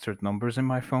unregistered numbers in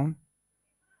my phone.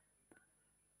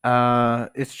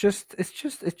 It's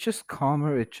just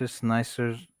calmer. It's just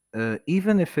nicer.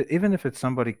 Even if it's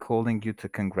somebody calling you to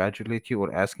congratulate you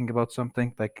or asking about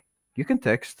something, like you can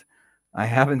text. I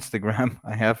have Instagram.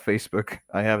 I have Facebook.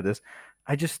 I have this.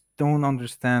 I just don't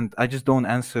understand. I just don't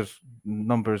answer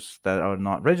numbers that are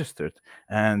not registered.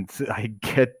 And I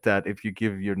get that if you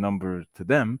give your number to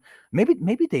them,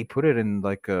 maybe they put it in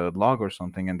like a log or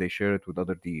something and they share it with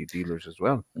other dealers as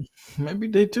well. Maybe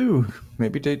they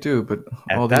do, but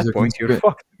all At these that are point, you're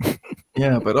fucked.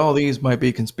 yeah, but all these might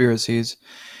be conspiracies.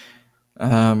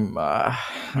 Um, uh,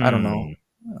 I don't know.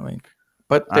 Hmm. I mean,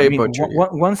 but I they mean, butcher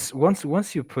you.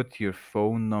 once you put your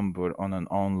phone number on an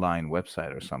online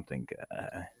website or something,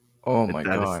 Oh my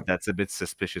god. that's a bit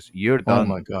suspicious. You're Oh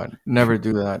my done. god. Never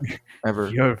do that ever.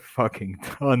 You're fucking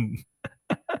done.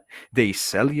 They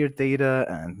sell your data,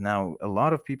 and now a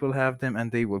lot of people have them, and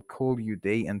they will call you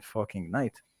day and fucking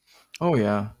night. Oh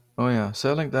yeah. Oh yeah.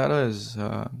 Selling data is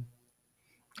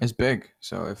big.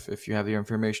 So if you have your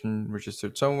information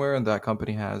registered somewhere and that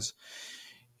company has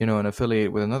an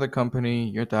affiliate with another company,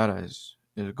 your data is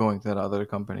going to that other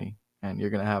company, and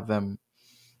you're gonna have them.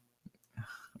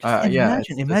 Just Yeah.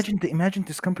 imagine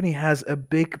this company has a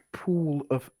big pool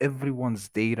of everyone's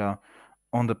data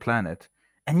on the planet,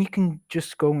 and you can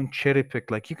just go and cherry pick.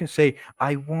 Like you can say,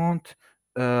 I want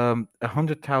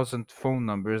 100,000 phone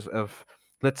numbers of,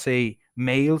 let's say,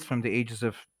 males from the ages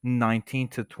of 19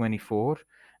 to 24,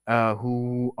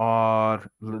 who are,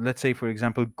 let's say, for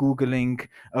example, googling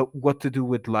what to do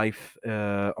with life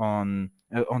on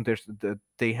their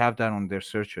they have that on their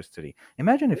search history.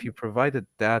 Imagine if you provided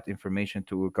that information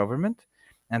to a government,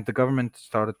 and the government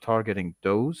started targeting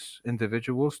those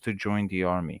individuals to join the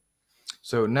army.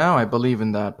 So now I believe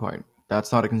in that part.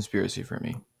 That's not a conspiracy for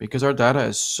me because our data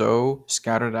is so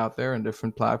scattered out there in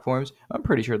different platforms. I'm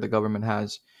pretty sure the government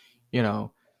has, you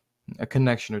know, a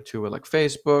connection or two with like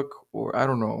Facebook or I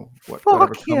don't know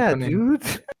whatever Fuck yeah, company. dude.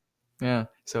 Yeah.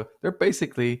 So they're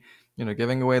basically,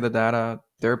 giving away the data.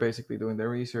 They're basically doing their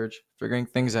research, figuring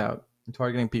things out, and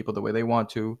targeting people the way they want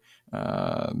to,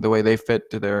 the way they fit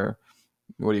to their,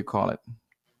 what do you call it,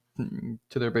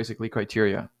 to their basically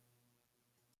criteria.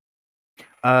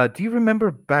 Do you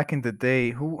remember back in the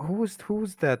day who was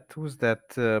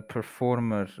that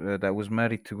performer that was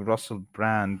married to Russell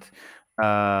Brand?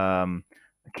 Um,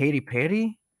 Katy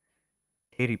Perry.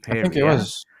 Katy I think Perry, it yeah,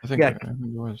 was. I think yeah. I think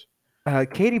it was.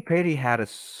 Katy Perry had a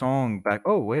song back.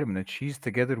 Oh, wait a minute, she's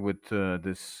together with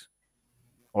this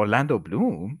Orlando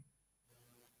Bloom.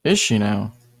 Is she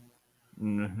now?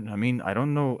 I mean, I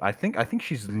don't know. I think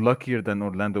she's luckier than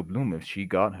Orlando Bloom if she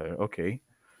got her. Okay.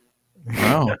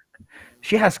 Wow.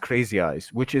 She has crazy eyes,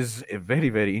 which is very,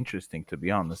 very interesting to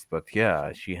be honest. But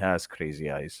yeah, she has crazy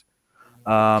eyes.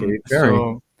 Um, Katy Perry.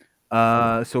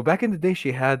 so, so back in the day,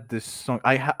 she had this song.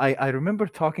 I remember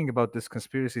talking about this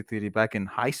conspiracy theory back in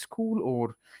high school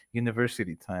or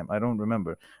university time. I don't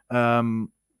remember.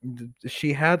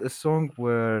 She had a song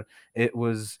where it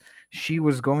was she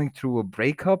was going through a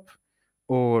breakup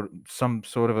or some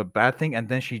sort of a bad thing, and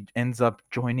then she ends up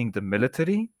joining the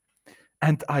military.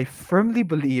 And I firmly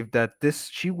believe that this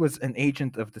she was an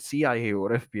agent of the CIA or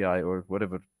FBI or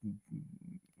whatever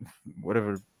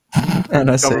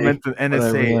NSA. governmental Whatever.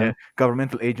 NSA Yeah.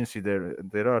 governmental agency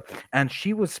there are, and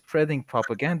she was spreading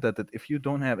propaganda that if you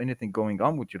don't have anything going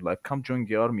on with your life, come join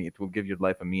the army. It will give your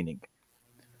life a meaning.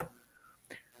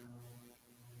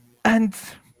 And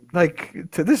like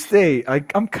to this day,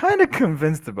 I'm kind of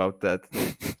convinced about that.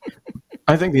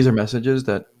 I think these are messages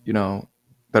that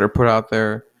that are put out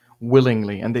there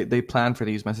willingly, and they plan for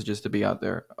these messages to be out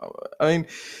there. I mean,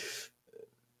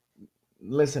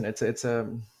 listen, it's a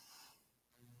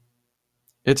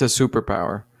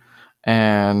superpower,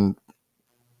 and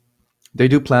they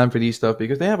do plan for these stuff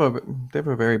because they have a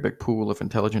very big pool of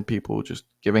intelligent people just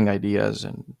giving ideas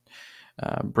and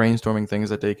brainstorming things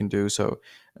that they can do. So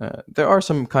there are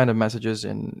some kind of messages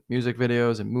in music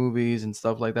videos and movies and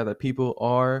stuff like that that people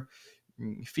are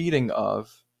feeding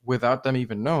of without them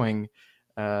even knowing.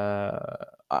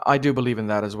 I do believe in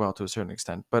that as well to a certain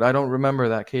extent, but I don't remember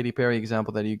that Katy Perry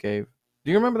example that you gave.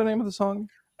 Do you remember the name of the song?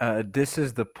 This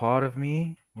is the part of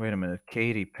me. Wait a minute,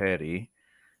 Katy Perry.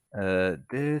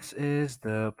 This is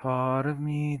the part of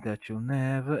me that you'll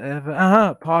never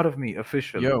ever. Part of me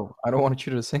officially. Yo, I don't want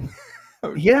you to sing.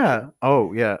 Yeah.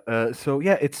 Oh, yeah. So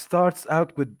yeah, it starts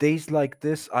out with days like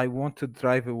this. I want to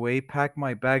drive away, pack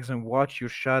my bags, and watch your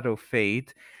shadow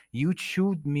fade. You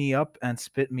chewed me up and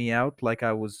spit me out like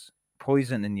I was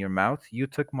poison in your mouth. You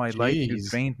took my life, you Jeez.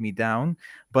 drained me down.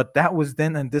 But that was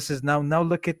then, and this is now. Now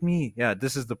look at me. Yeah,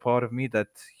 this is the part of me that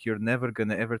you're never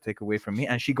gonna ever take away from me.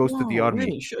 And she goes to the Oh, army.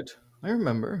 really? Shit. I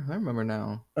remember. I remember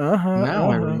now. Uh huh. Now Uh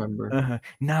I huh. remember. Uh huh.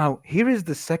 Now here is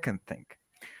the second thing.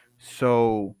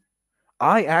 So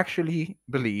I actually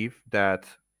believe that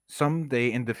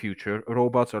someday in the future,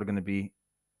 robots are going to be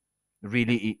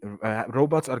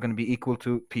equal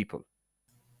to people.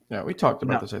 Yeah, we talked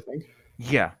about Now, this, I think.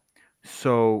 yeah.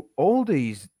 So all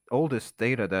this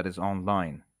data that is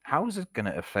online, how is it going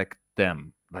to affect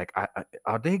them? Like,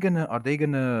 are they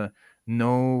gonna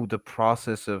know the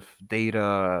process of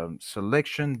data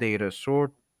selection, data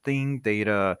sorting,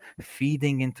 data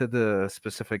feeding into the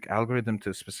specific algorithm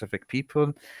to specific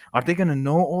people? Are they gonna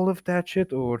know all of that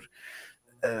shit, or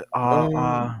uh, uh, Um,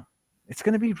 uh, it's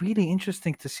gonna be really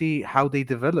interesting to see how they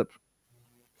develop.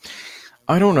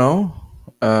 I don't know.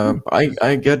 Hmm.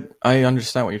 I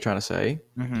understand what you're trying to say.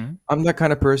 Mm-hmm. I'm that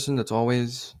kind of person that's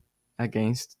always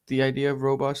against the idea of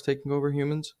robots taking over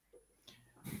humans.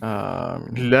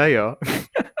 Um, Leia.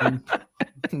 mm,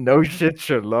 No shit,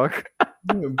 Sherlock.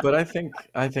 but I think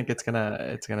it's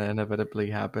gonna inevitably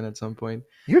happen at some point.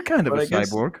 You're kind of a But I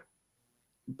guess cyborg.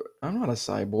 I'm not a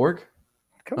cyborg.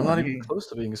 Come I'm on, not even you. close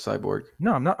to being a cyborg.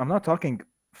 No, I'm not. I'm not talking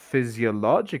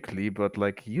physiologically, but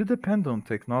like you depend on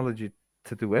technology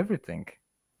to do everything.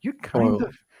 You kind Well,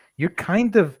 of, you're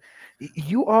kind of,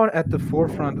 you are at the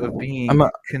forefront of I'm being a I'm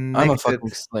a connected. fucking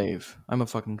slave. I'm a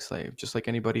fucking slave, just like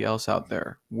anybody else out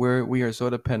there. We are so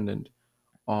dependent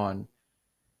on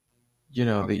these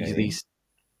Okay. these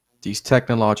these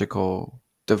technological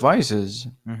devices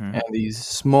Mm-hmm. and these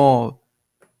small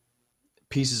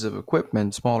pieces of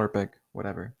equipment, smaller, big,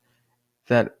 whatever,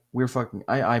 that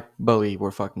I believe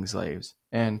we're fucking slaves.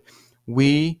 And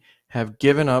we have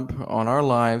given up on our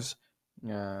lives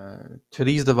to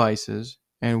these devices,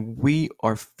 and we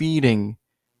are feeding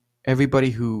everybody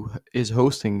who is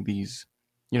hosting these,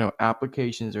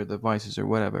 applications or devices or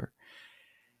whatever,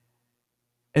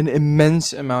 an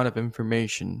immense amount of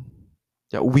information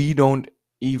that we don't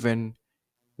even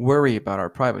worry about our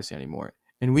privacy anymore.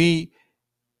 And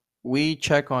we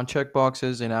check on check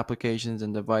boxes and applications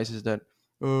and devices that,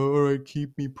 oh, all right,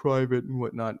 keep me private and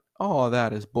whatnot. All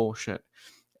that is bullshit.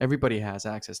 Everybody has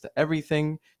access to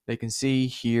everything. They can see,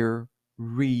 hear,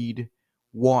 read,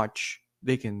 watch.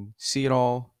 They can see it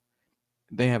all.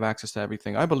 They have access to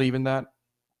everything. I believe in that,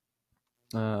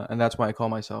 and that's why I call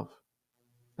myself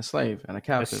a slave and a A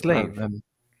captive rather slave. than,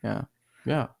 yeah,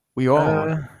 yeah. We all Uh,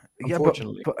 are, yeah,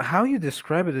 unfortunately. but how you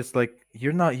describe it is like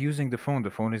you're not using the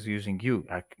phone is using you.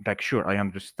 Like sure, I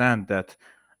understand that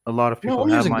a lot of No, people I'm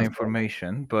have using my the phone.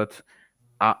 information, but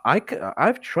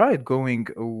I've tried going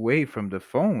away from the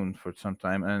phone for some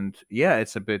time, and yeah,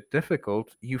 it's a bit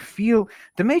difficult. You feel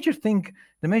the major thing,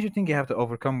 the major thing you have to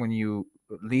overcome when you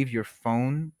leave your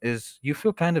phone is you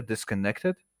feel kind of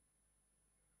disconnected,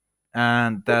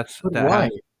 and But that why?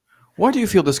 has Why do you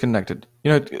feel disconnected?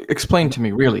 Explain to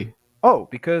me, really. oh,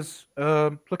 because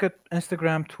look at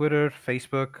Instagram, Twitter,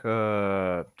 Facebook,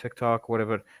 TikTok,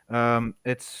 whatever.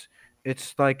 It's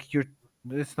like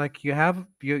it's like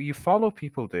you follow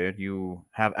people there. You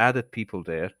have added people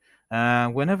there.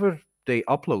 Whenever they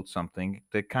upload something,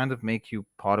 they kind of make you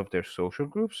part of their social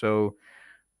group. So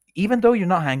even though you're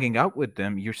not hanging out with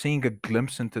them, you're seeing a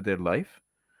glimpse into their life,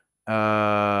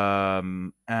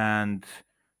 and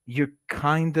you're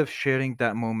kind of sharing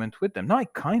that moment with them.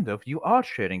 Not kind of, you are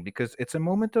sharing because it's a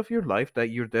moment of your life that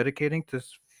you're dedicating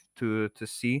to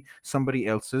see somebody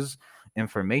else's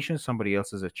information, somebody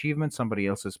else's achievement, somebody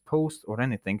else's post or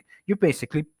anything. You're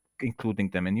basically including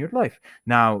them in your life.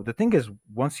 Now the thing is,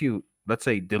 once you, let's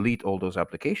say, delete all those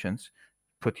applications,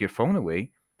 put your phone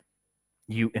away,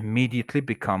 you immediately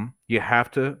become, you have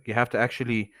to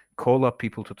actually call up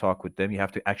people to talk with them. You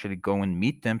have to actually go and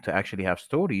meet them to actually have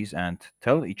stories and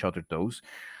tell each other those.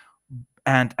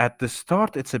 And at the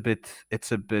start it's a bit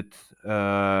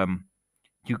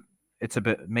you it's a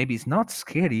bit, maybe it's not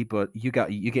scary, but you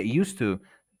get used to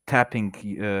tapping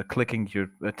your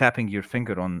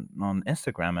finger on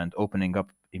Instagram and opening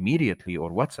up immediately, or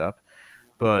WhatsApp.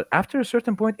 But after a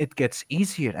certain point, it gets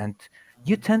easier, and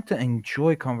you tend to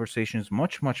enjoy conversations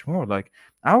much, much more. Like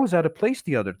I was at a place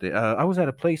the other day. I was at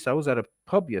a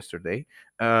pub yesterday.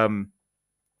 Um,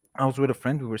 I was with a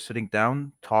friend. We were sitting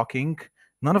down talking.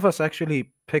 None of us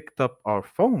actually picked up our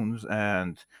phones,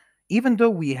 and even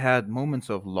though we had moments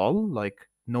of lull, like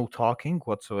no talking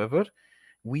whatsoever,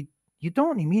 we you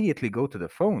don't immediately go to the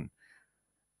phone.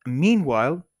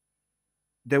 Meanwhile,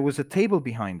 there was a table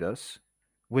behind us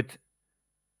with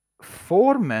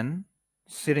four men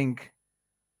sitting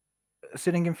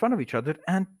sitting in front of each other,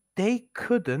 and they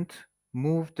couldn't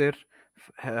move their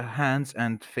hands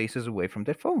and faces away from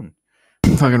their phone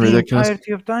Fucking the ridiculous.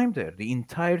 entirety of time there, the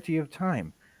entirety of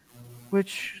time.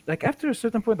 Which, like, after a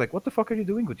certain point, like, what the fuck are you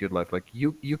doing with your life? Like,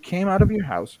 you came out of your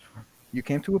house, you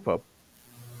came to a pub,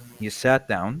 you sat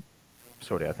down.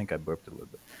 Sorry, I think I burped a little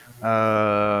bit.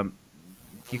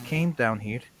 You came down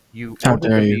here, you How ordered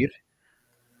dare a you? beer.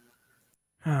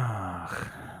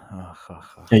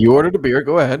 Yeah, you ordered a beer.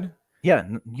 Go ahead. Yeah,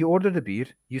 you ordered a beer,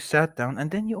 you sat down,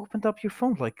 and then you opened up your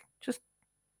phone. Like, just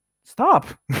stop.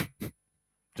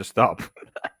 Just stop.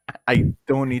 I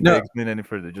don't need to No. explain any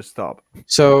further. Just stop.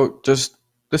 So just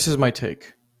this is my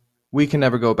take. We can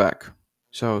never go back.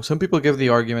 So some people give the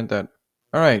argument that,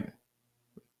 all right,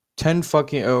 10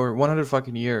 fucking or 100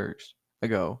 fucking years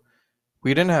ago,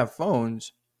 we didn't have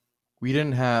phones. We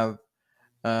didn't have,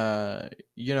 uh,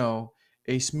 you know,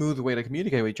 a smooth way to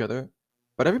communicate with each other.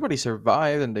 But everybody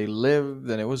survived and they lived,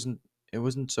 and it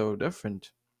wasn't so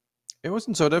different. It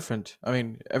wasn't so different. I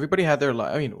mean, everybody had their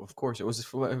life. I mean, of course, it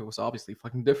was obviously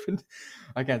fucking different.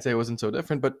 I can't say it wasn't so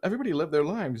different, but everybody lived their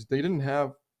lives. They didn't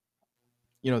have,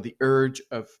 the urge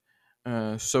of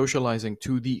socializing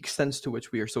to the extent to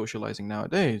which we are socializing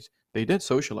nowadays. They did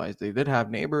socialize. They did have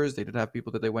neighbors. They did have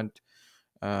people that they went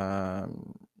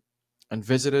um, and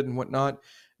visited and whatnot.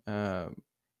 Um,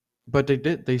 but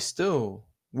they still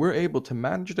were able to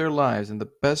manage their lives in the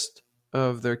best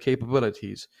of their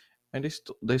capabilities, and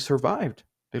they survived.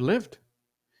 They lived.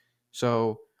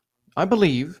 So I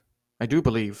do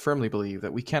believe, firmly believe,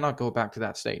 that we cannot go back to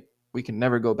that state. We can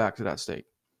never go back to that state.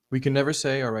 We can never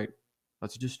say, all right,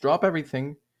 let's just drop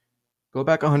everything, go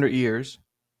back 100 years,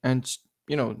 and,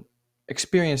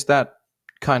 experience that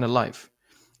kind of life.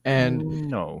 And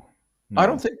No, I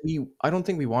don't no.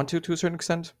 think we want to a certain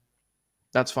extent.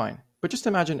 That's fine. But just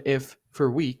imagine if for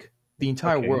a week the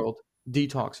entire Okay. world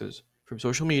detoxes from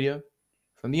social media,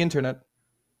 from the internet,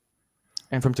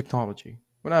 and from technology.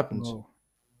 What happens? Oh.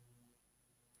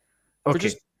 For Okay.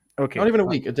 just not Okay. even a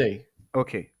week, a day,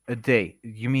 Okay. A day.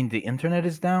 You mean the internet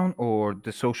is down or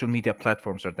the social media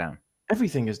platforms are down?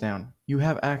 everything is down. You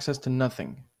have access to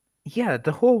nothing. Yeah,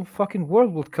 the whole fucking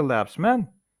world would collapse, man.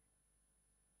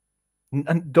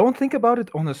 And don't think about it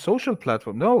on a social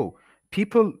platform. No,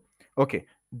 people. Okay,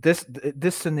 this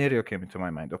scenario came into my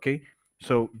mind. Okay,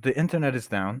 so the internet is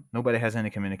down. Nobody has any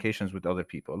communications with other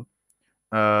people.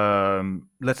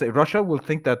 Let's say Russia will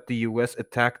think that the US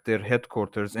attacked their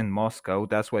headquarters in Moscow.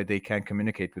 That's why they can't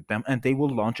communicate with them, and they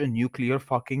will launch a nuclear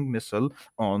fucking missile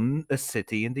on a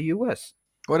city in the US.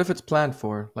 What if it's planned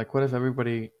for? Like, what if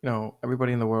everybody,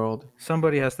 everybody in the world?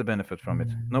 Somebody has to benefit from it.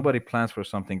 Nobody plans for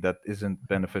something that isn't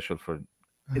beneficial for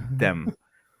them.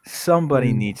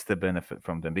 Somebody Mm. needs to benefit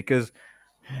from them because,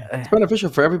 uh, It's beneficial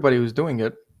for everybody who's doing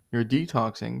it. You're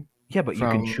detoxing yeah, but you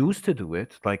can from. choose to do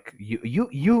it. Like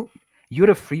you're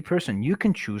a free person. You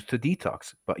can choose to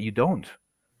detox, but you don't.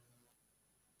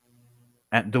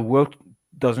 And the world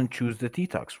doesn't choose the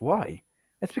detox. Why?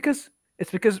 It's because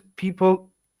it's because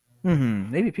people.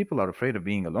 Maybe people are afraid of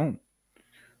being alone.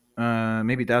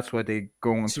 Maybe that's why they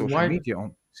go on See social why? media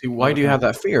See all why the do you have time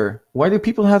that fear? Why do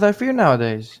people have that fear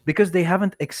nowadays? because they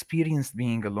haven't experienced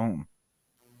being alone,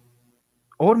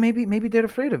 or maybe they're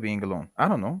afraid of being alone. I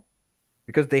don't know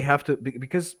because they have to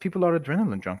because people are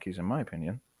adrenaline junkies, in my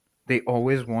opinion. They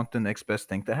always want the next best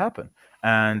thing to happen,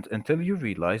 and until you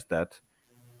realize that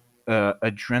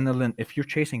adrenaline, if you're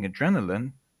chasing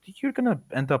adrenaline, you're gonna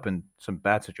end up in some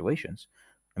bad situations.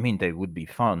 I mean, they would be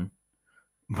fun,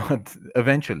 but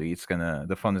eventually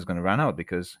the fun is gonna run out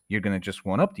because you're gonna just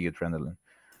one up the adrenaline.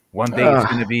 Ah, One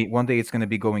day it's gonna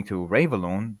be going to rave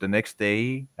alone. The next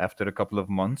day, after a couple of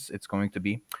months, it's going to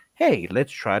be, hey,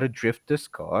 let's try to drift this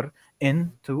car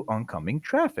into oncoming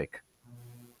traffic.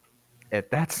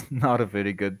 That's not a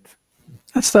very good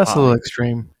that's a little high.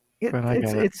 extreme, It, but I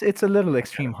it's get it. it's it's a little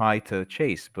extreme high to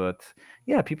chase, but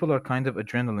yeah, people are kind of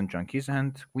adrenaline junkies,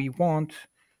 and we want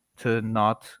to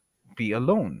not be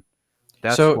alone.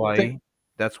 That's So think why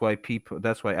that's why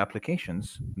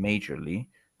applications majorly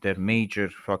their major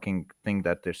fucking thing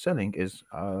that they're selling is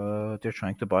they're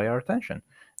trying to buy our attention.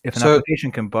 If an so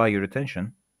application can buy your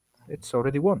attention, it's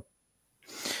already won.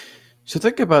 so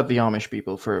think about the Amish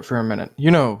people for a minute.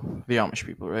 You know the Amish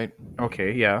people, right?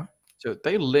 Okay, yeah. So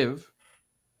they live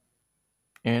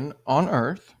in on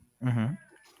Earth Mm-hmm.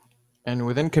 and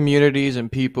within communities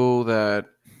and people that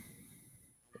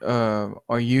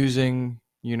are using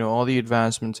all the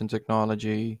advancements in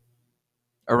technology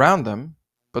around them,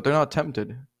 but they're not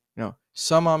tempted.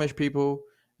 Some Amish people,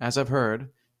 as I've heard,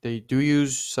 they do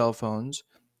use cell phones.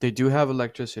 They do have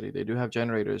electricity. They do have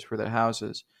generators for their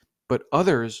houses, but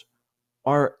others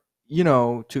are,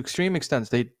 to extreme extents.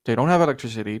 They don't have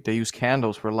electricity. They use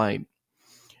candles for light,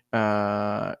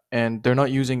 and they're not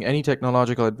using any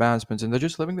technological advancements, and they're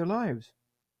just living their lives.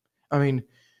 I mean,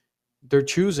 they're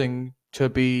choosing to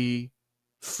be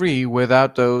free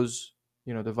without those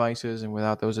devices and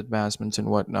without those advancements and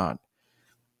whatnot.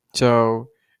 So,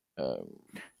 uh,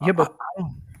 Yeah, I but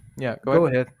don't, yeah, go go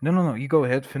ahead. ahead. No. You go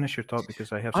ahead. Finish your thought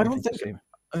because I have I don't something to think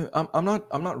say.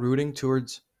 I'm not rooting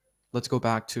towards let's go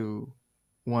back to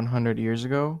 100 years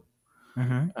ago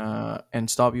Mm-hmm. and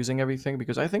stop using everything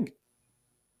because I think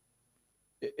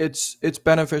it's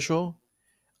beneficial.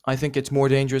 I think it's more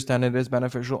dangerous than it is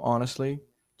beneficial, honestly,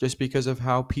 just because of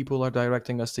how people are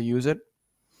directing us to use it.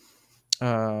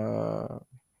 Uh,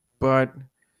 but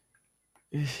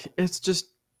it's just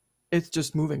it's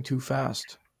just moving too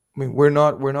fast. I mean, we're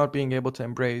not being able to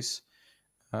embrace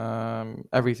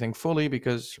everything fully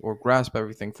because or grasp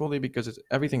everything fully because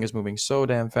everything is moving so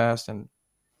damn fast, and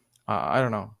I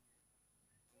don't know.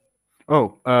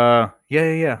 Oh,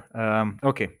 yeah.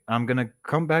 Okay, I'm gonna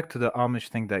come back to the Amish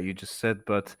thing that you just said,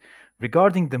 but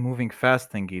regarding the moving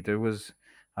fast thingy, there was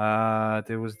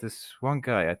this one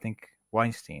guy, I think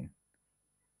Weinstein.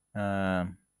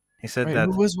 Um, he said Wait, that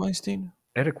who was Weinstein?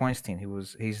 Eric Weinstein, he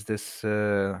was this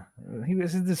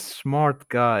smart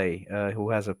guy who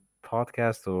has a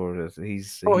podcast, or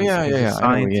Oh yeah, yeah, he's a yeah. I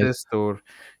know who he is. scientist, or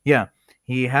yeah,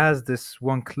 he has this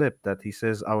one clip that he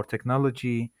says our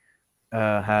technology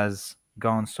has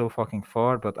gone so fucking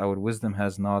far, but our wisdom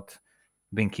has not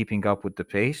been keeping up with the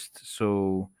pace.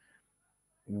 So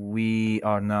we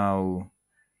are now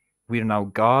we're now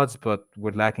gods, but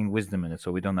we're lacking wisdom in it,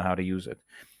 so we don't know how to use it.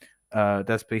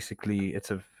 That's basically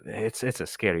it's a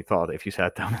scary thought if you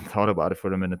sat down and thought about it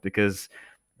for a minute, because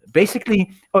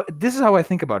basically this is how I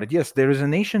think about it. Yes, there is a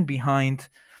nation behind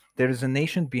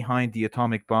the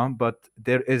atomic bomb, but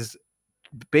there is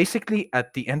Basically,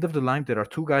 at the end of the line, there are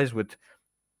two guys with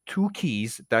two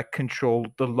keys that control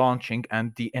the launching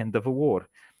and the end of a war.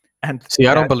 And See,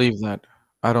 I don't that, believe that.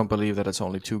 I don't believe that it's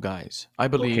only two guys. I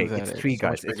believe okay, that it's three it's so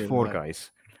guys, much it's bigger than four that.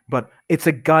 guys, but it's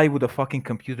a guy with a fucking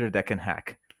computer that can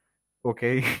hack.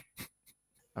 Okay.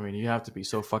 I mean, you have to be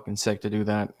so fucking sick to do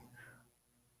that.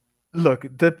 Look,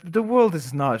 the world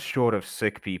is not short of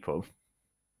sick people.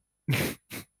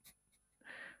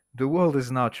 The world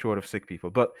is not short of sick people.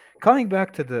 But coming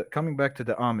back to the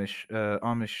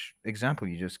Amish example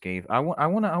you just gave, I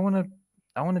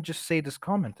want to just say this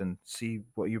comment and see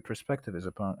what your perspective is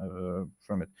upon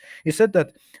from it. You said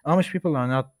that Amish people are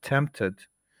not tempted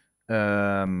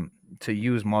um, to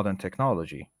use modern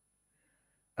technology.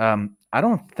 I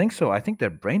don't think so. I think they're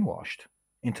brainwashed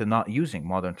into not using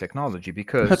modern technology That's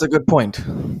because a good point.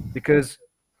 because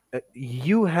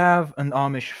you have an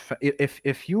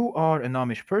if you are an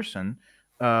Amish person,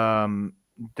 um,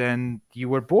 then you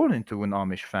were born into an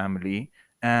Amish family,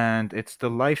 and it's the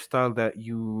lifestyle that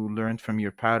you learned from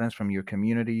your parents, from your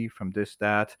community, from this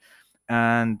that,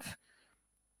 and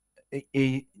i-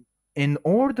 i- in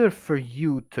order for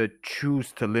you to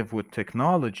choose to live with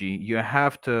technology, you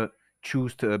have to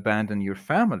choose to abandon your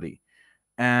family.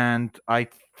 And I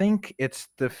think it's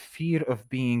the fear of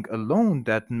being alone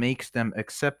that makes them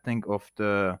accepting of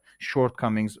the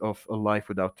shortcomings of a life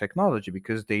without technology,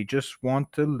 because they just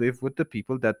want to live with the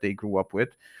people that they grew up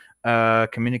with,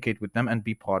 communicate with them, and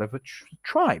be part of a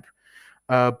tribe.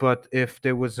 But if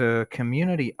there was a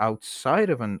community outside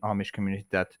of an Amish community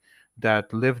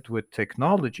that lived with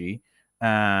technology,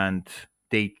 and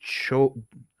they chose,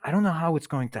 I don't know how it's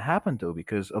going to happen though,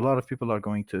 because a lot of people are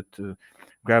going to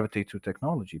gravitate to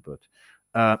technology. But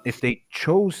if they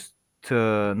chose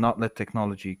to not let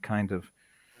technology kind of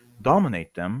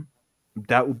dominate them,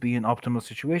 that would be an optimal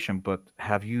situation. But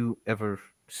have you ever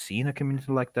seen a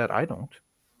community like that? I don't.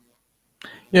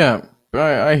 Yeah,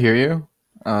 I hear you.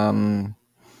 Um,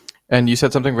 and you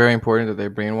said something very important that they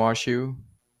brainwash you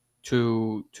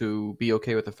to be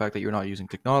okay with the fact that you're not using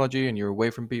technology and you're away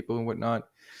from people and whatnot.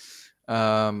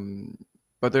 Um,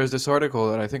 but there's this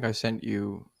article that I think I sent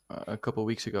you a couple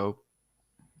weeks ago,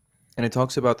 and it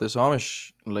talks about this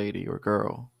Amish lady or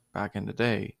girl back in the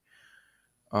day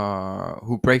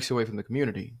who breaks away from the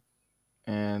community.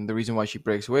 And the reason why she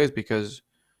breaks away is because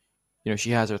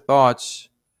she has her thoughts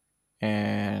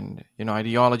and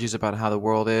ideologies about how the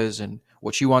world is and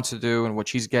what she wants to do and what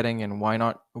she's getting and why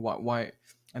not why.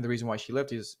 And the reason why she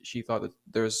left is she thought that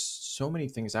there's so many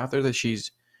things out there that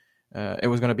it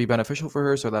was going to be beneficial for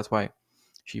her, so that's why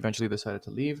she eventually decided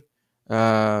to leave.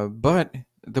 But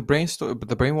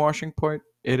the brainwashing part,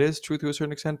 it is true to a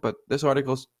certain extent. But this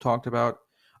article's talked about.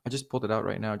 I just pulled it out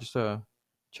right now just to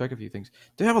check a few things.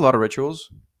 They have a lot of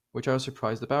rituals, which I was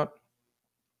surprised about.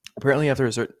 Apparently, after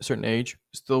a certain age,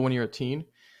 still when you're a teen,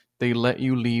 they let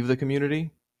you leave the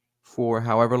community for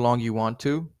however long you want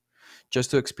to,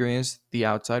 just to experience the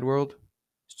outside world.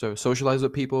 So socialize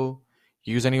with people,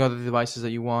 use any other devices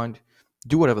that you want,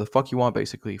 do whatever the fuck you want,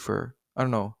 basically. For I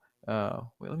don't know.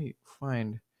 Wait, let me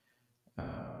find. Let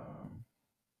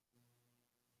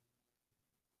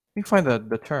me find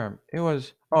the term.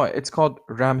 It's called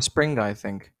Ramspringa, I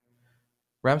think.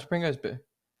 Ramspringa is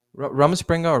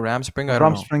Rumspringa or Ramspringa. I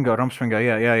don't know. Rumspringa, Rumspringa,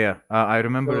 yeah, yeah, yeah. I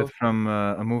remember it So from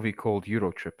a movie called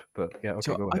Eurotrip. But yeah,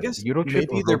 okay, so go I ahead. guess Eurotrip or maybe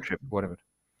Road they're Trip, whatever.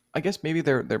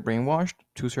 they're brainwashed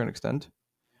to a certain extent.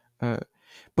 Uh,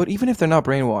 but even if they're not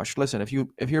brainwashed, listen, if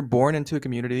you're born into a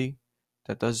community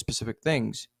that does specific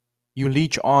things, you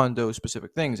leech on those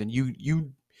specific things, and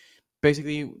you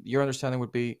basically your understanding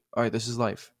would be, all right, this is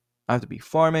life. I have to be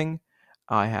farming.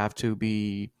 I have to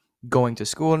be going to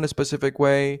school in a specific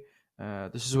way.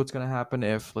 This is what's going to happen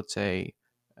if, let's say,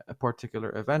 a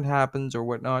particular event happens or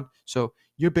whatnot. So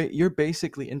you're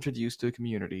basically introduced to a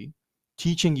community,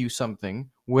 teaching you something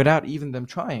without even them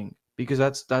trying, because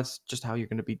that's just how you're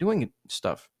going to be doing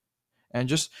stuff. And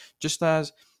just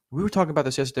as we were talking about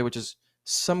this yesterday, which is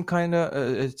some kind of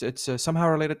it's somehow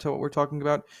related to what we're talking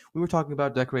about. We were talking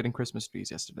about decorating Christmas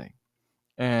trees yesterday,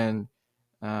 and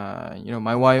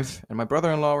my wife and my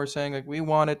brother-in-law were saying like we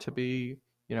want it to be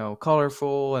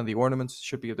colorful and the ornaments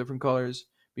should be of different colors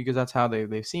because that's how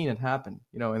they've seen it happen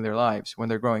in their lives when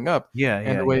they're growing up, Yeah, and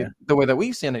yeah, yeah. the way that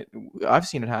I've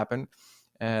seen it happen,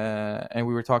 and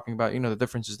we were talking about the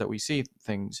differences that we see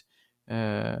things.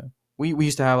 Uh, we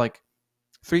used to have like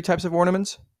three types of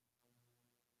ornaments,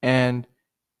 and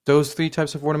those three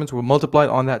types of ornaments were multiplied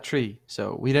on that tree.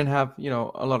 So we didn't have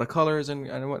a lot of colors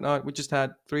and whatnot. We just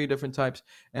had three different types,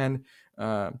 and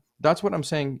that's what I'm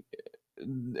saying.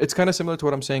 It's kind of similar to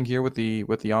what I'm saying here with the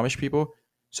Amish people.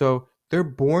 So they're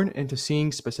born into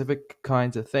seeing specific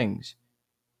kinds of things.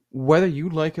 whether you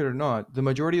like it or not, the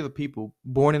majority of the people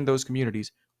born in those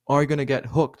communities are going to get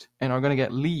hooked and are going to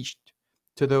get leashed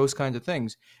to those kinds of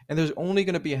things. And there's only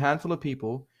going to be a handful of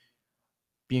people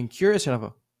being curious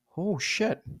enough. Oh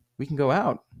shit, we can go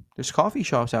out. There's coffee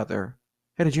shops out there.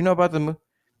 Hey, did you know about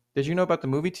the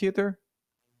movie theater?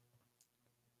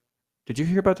 Did you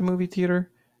hear about the movie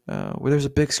theater? Where there's a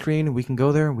big screen, we can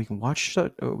go there and we can watch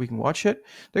it. We can watch it.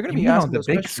 They're going to You be mean on asking the those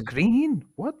big questions. screen?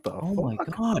 What the Oh my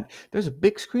fuck? god, there's a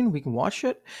big screen. We can watch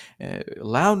it.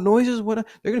 Loud noises. What?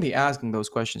 They're going to be asking those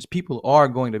questions. People are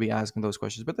going to be asking those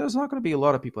questions, but there's not going to be a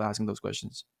lot of people asking those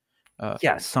questions. Uh,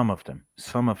 Yeah, some of them.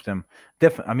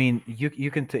 Definitely. I mean,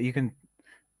 you can.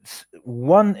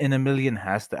 One in a million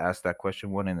has to ask that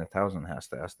question. One in a thousand has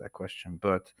to ask that question.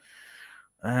 But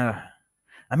uh,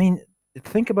 I mean,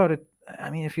 think about it. I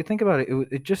mean, if you think about it,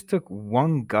 it just took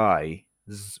one guy's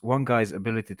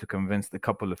ability to convince a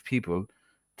couple of people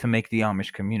to make the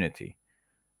Amish community.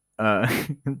 Uh,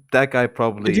 that guy did you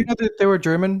probably, know that they were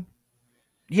German?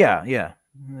 yeah, yeah.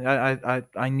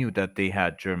 I knew that they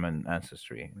had German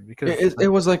ancestry because It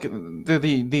was like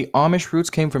the Amish roots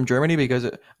came from Germany because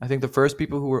I think the first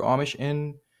people who were Amish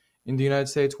in the United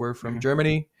States were from Mhm.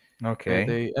 Germany. Okay.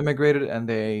 They immigrated and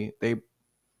they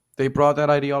brought that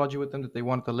ideology with them that they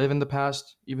wanted to live in the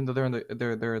past, even though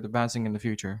they're advancing in the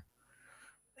future.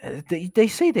 They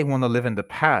say they want to live in the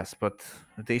past, but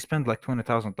they spend like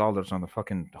 $20,000 on a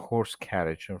fucking horse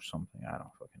carriage or something. I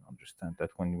don't fucking understand that.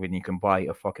 When you can buy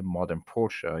a fucking modern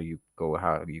Porsche, you go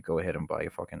ahead and buy a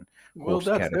fucking Well, horse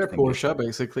that's carriage their thingy. Porsche,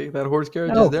 basically. That horse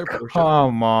carriage is Oh their Porsche.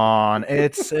 come on!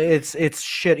 It's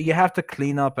shit. You have to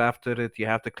clean up after it. You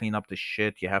have to clean up the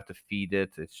shit. You have to feed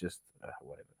it. It's just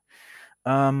whatever.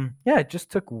 Yeah, it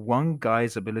just took one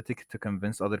guy's ability to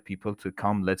convince other people to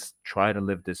come, let's try to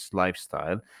live this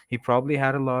lifestyle. He probably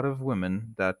had a lot of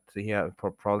women that he had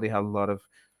probably had a lot of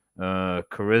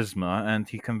charisma, and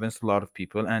he convinced a lot of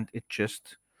people, and it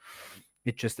just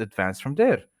advanced from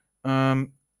there.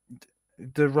 um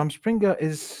the Rumspringa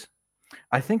is,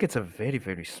 I think it's a very,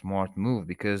 very smart move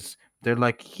because they're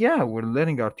like, yeah, we're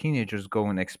letting our teenagers go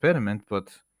and experiment, but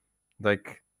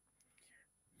like,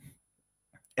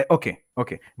 okay,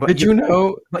 okay, Did you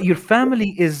know? but your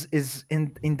family is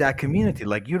in that community.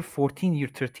 Like you're 14, you're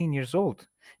 13 years old.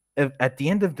 At the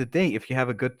end of the day, if you have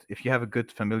a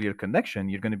good familiar connection,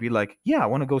 you're going to be like, yeah, I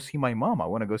want to go see my mom. I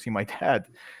want to go see my dad.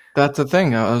 That's the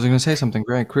thing. I was going to say something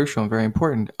very crucial and very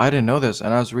important. I didn't know this,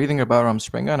 and I was reading about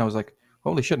Rumspringa, and I was like,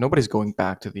 "Holy shit! Nobody's going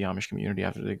back to the Amish community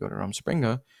after they go to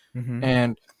Rumspringa." Hmm.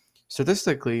 And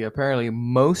statistically, apparently,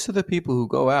 most of the people who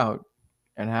go out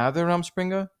and have their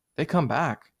Rumspringa, they come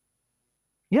back.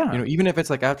 You Yeah, know, even if it's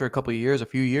like after a couple of years, a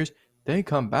few years, they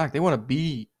come back. They want to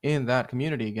be in that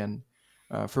community again,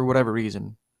 for whatever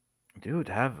reason. dude,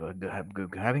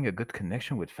 having a good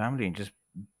connection with family and just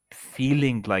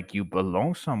feeling like you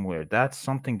belong somewhere. That's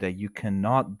something that you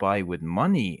cannot buy with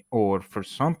money, or for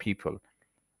some people,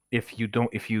 if you don't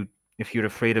if you're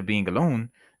afraid of being alone,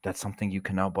 that's something you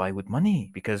cannot buy with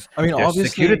money because I mean, there's obviously,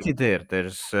 security there,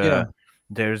 yeah.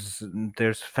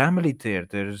 there's family there,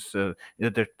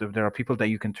 there are people that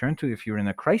you can turn to if you're in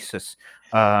a crisis.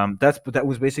 That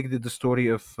was basically the story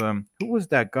of who was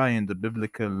that guy in the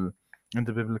biblical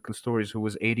stories who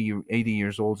was 80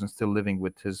 years old and still living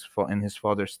with in his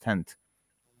father's tent.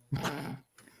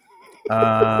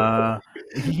 uh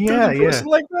There's yeah, a yeah. person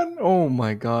like that. Oh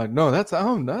my god, no, that's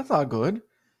not good.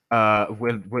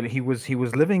 Well, he was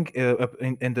living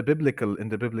in the biblical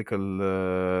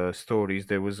stories.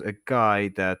 There was a guy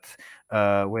that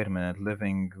wait a minute,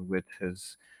 living with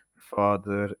his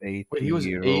father, Wait, 80 he was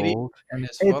year 80 old. and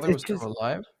his It father was it's still just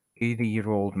alive.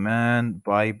 80-year-old man.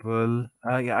 Bible.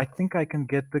 Yeah, I think I can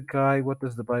get the guy. What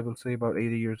does the Bible say about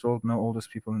 80 years old? No oldest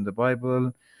people in the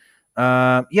Bible.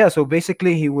 Yeah, so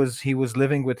basically he was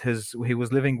living with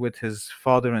his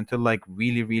father until like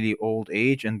really, really old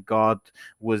age, and God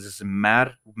was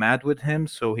mad with him,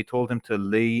 so he told him to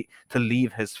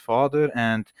leave his father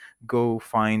and go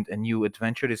find a new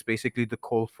adventure. It's basically the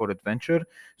call for adventure.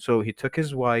 So he took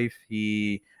his wife,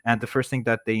 he and the first thing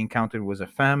that they encountered was a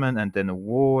famine, and then a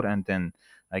war, and then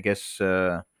I guess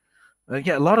yeah,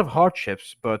 a lot of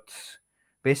hardships, but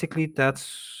basically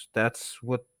that's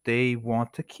what they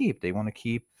want to keep. They want to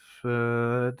keep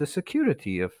the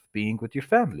security of being with your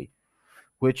family,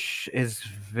 which is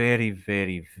very,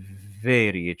 very,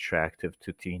 very attractive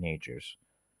to teenagers.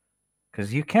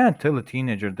 Because you can't tell a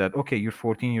teenager that, okay, you're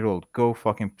 14-year-old, go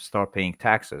fucking start paying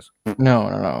taxes. No,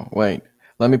 no, no. Wait.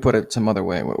 Let me put it some other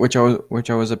way, which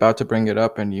I was about to bring it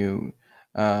up, and you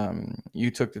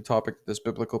took the topic this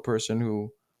biblical person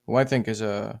who I think is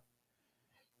a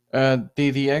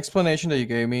the explanation that you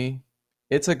gave me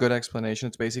it's a good explanation.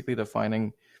 It's basically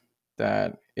defining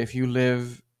that if you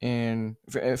live in,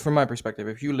 from my perspective,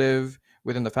 if you live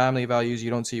within the family values,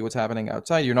 you don't see what's happening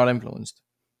outside, you're not influenced.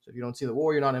 So if you don't see the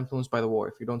war, you're not influenced by the war.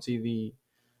 If you don't see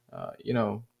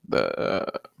the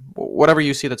whatever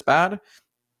you see that's bad,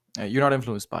 you're not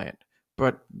influenced by it.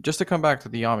 But just to come back to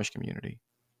the Amish community,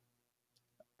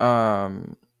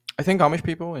 um, I think Amish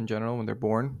people in general, when they're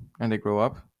born and they grow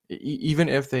up, even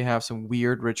if they have some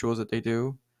weird rituals that they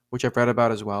do, which I've read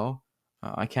about as well,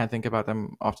 I can't think about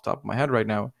them off the top of my head right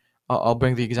now. I'll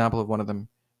bring the example of one of them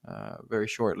very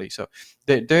shortly. So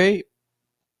they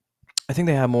I think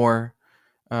they have more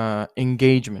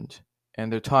engagement,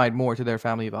 and they're tied more to their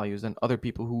family values than other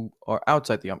people who are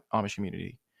outside the Amish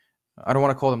community. I don't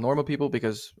want to call them normal people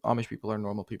because Amish people are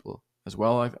normal people as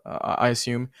well. I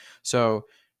assume so.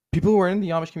 People who are in the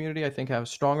Amish community, I think, have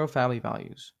stronger family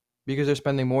values because they're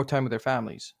spending more time with their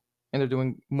families and they're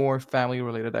doing more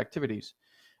family-related activities.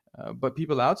 But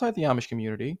people outside the Amish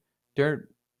community, they're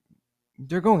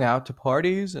they're going out to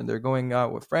parties and they're going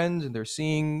out with friends and they're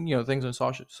seeing things on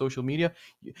social media.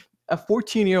 A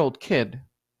 14-year-old kid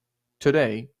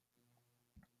today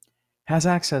has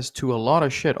access to a lot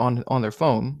of shit on their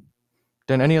phone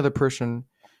than any other person,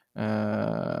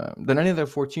 than any other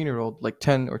 14-year-old like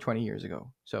 10 or 20 years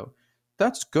ago. So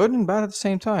that's good and bad at the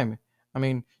same time. I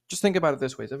mean, just think about it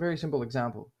this way. It's a very simple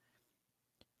example.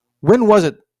 When was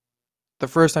it the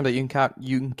first time that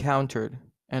you encountered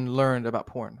and learned about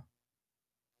porn?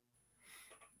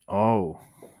 Oh,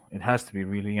 it has to be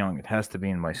really young. It has to be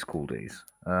in my school days.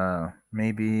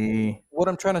 Maybe What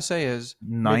I'm trying to say is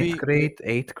ninth maybe grade,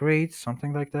 eighth grade,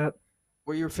 something like that.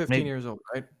 well, you're 15 Maybe years old,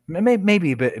 right?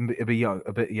 maybe a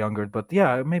bit younger, but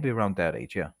yeah, maybe around that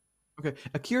age. Yeah, Okay.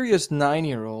 A curious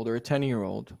 9-year-old or a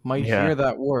 10-year-old might yeah, hear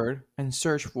that word and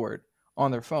search for it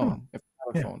on their sure, phone if they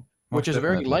have a yeah, phone, which most is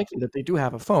very definitely. likely that they do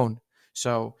have a phone.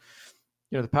 So,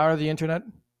 the power of the internet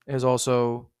is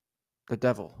also the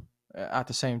devil at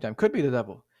the same time. Could be the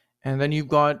devil. And then you've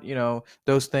got,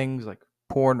 those things like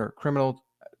porn or criminal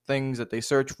things that they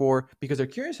search for because they're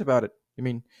curious about it. I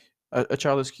mean, a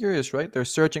child is curious, right? They're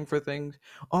searching for things.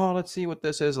 Oh, let's see what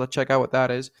this is. Let's check out what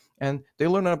that is. And they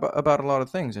learn about a lot of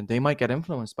things and they might get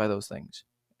influenced by those things.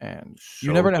 And you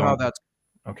So never know how don't. that's,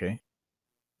 Okay.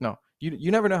 no,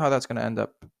 you never know how that's going to end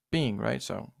up being, right?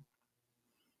 So,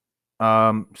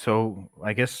 So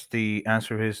I guess the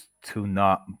answer is to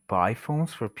not buy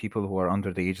phones for people who are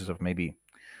under the ages of maybe.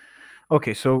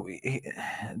 Okay, so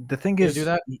the thing can you do is,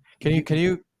 that?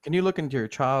 Can you look into your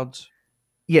child's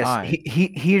yes, eye?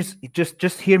 here's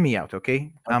just hear me out,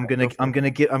 okay? Okay, go for it. I'm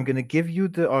gonna give you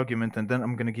the argument, and then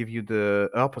I'm gonna give you the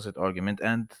opposite argument,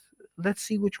 and let's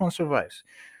see which one survives.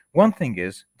 One thing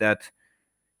is that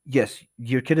yes,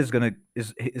 your kid is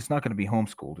not gonna be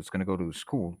homeschooled. It's gonna go to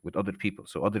school with other people.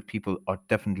 So other people are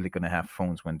definitely gonna have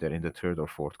phones when they're in the third or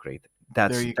fourth grade.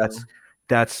 There That's you that's go.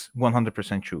 that's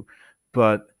 100% true.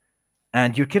 But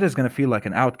and your kid is going to feel like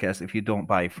an outcast if you don't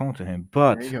buy a phone to him. There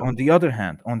But you go. on the other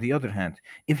hand,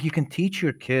 if you can teach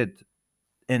your kid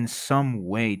in some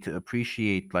way to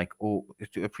appreciate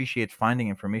to appreciate finding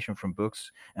information from books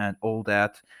and all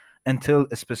that until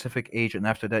a specific age, and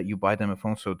after that you buy them a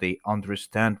phone so they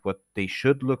understand what they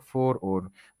should look for,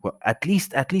 or well, at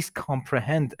least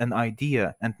comprehend an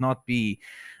idea and not be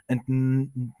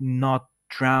not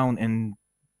drown in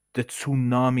the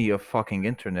tsunami of fucking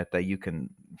internet that you can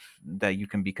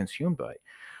be consumed by.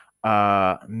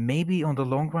 Maybe on the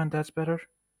long run that's better.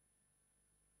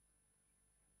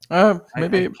 I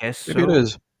Maybe guess maybe it so.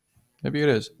 is. Maybe it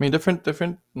is. I mean, different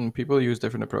people use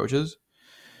different approaches.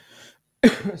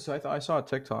 So I saw a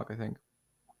TikTok, I think,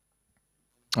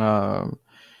 um,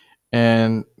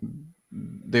 and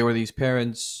they were these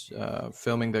parents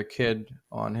filming their kid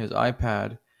on his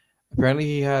iPad. Apparently,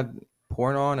 he had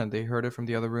porn on, and they heard it from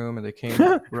the other room, and they came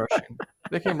rushing.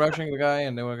 They came rushing the guy,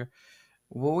 and they were like,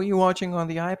 "What were you watching on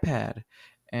the iPad?"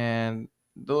 And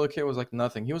the little kid was like,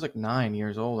 "Nothing." He was like 9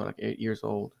 years old or like 8 years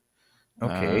old. Uh,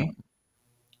 Okay.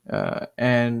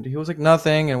 and he was like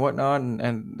nothing and whatnot,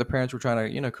 and the parents were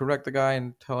trying to correct the guy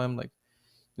and tell him like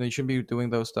you shouldn't be doing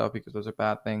those stuff because those are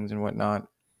bad things and whatnot.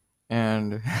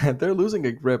 And they're losing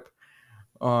a grip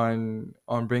on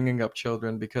bringing up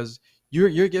children because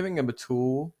you're giving them a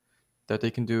tool that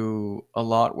they can do a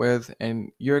lot with,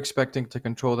 and you're expecting to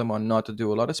control them on not to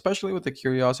do a lot, especially with the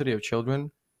curiosity of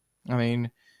children. I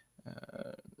mean,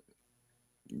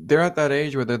 they're at that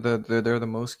age where they're the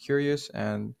most curious,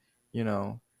 and you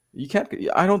know you can't.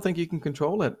 I don't think you can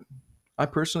control it. I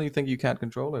personally think you can't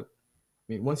control it.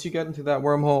 I mean, once you get into that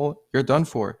wormhole, you're done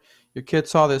for. Your kid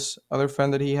saw this other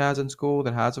friend that he has in school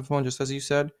that has a phone, just as you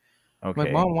said. I'm like,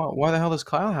 Okay. Mom, why the hell does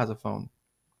Kyle has a phone?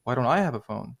 Why don't I have a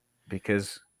phone?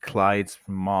 because Clyde's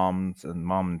moms and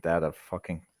mom and dad are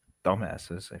fucking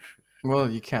dumbasses. Well,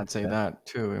 you can't That's say that. that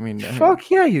too. I mean, Fuck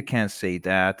yeah, you can't say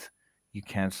that. You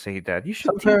can't say that. You should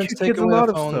some teach parents your take kids a away the lot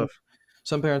of stuff. phone.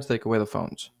 Some parents take away the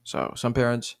phones. So some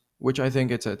parents, which I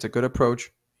think it's a good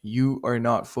approach. You are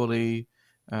not fully.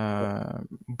 Uh,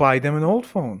 Buy them an old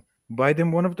phone. Buy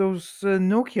them one of those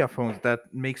Nokia phones that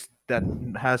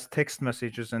has text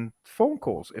messages and phone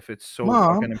calls if it's so fucking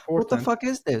Mom, what the important. fuck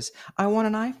is this? I want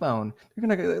an iPhone.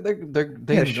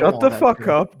 They Yeah, know shut all the that fuck shit.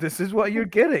 up. This is what you're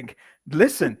getting.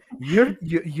 Listen, your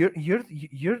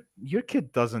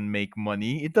kid doesn't make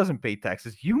money. It doesn't pay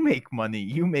taxes. You make money.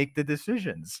 You make the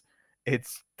decisions.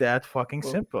 It's that fucking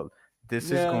Well, simple.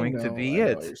 This is yeah, going to be I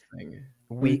know what it. you're saying.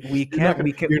 We You're not can't gonna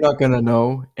we can you're not gonna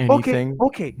know Okay, anything.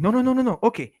 okay. No, no, no, no, no.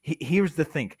 Okay, here's the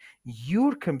thing.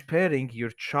 You're comparing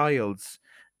your child's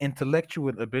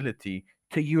intellectual ability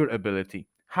to your ability.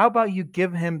 How about you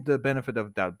give him the benefit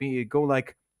of doubt? Go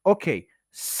like, okay,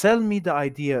 sell me the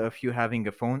idea of you having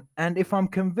a phone, and if I'm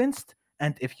convinced,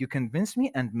 and if you convince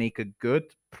me and make a good,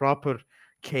 proper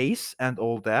case and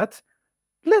all that,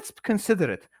 let's consider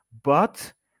it.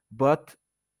 But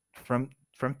from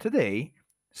today,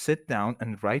 sit down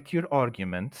and write your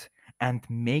argument and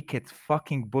make it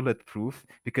fucking bulletproof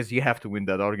because you have to win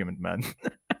that argument, man.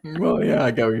 Well, yeah,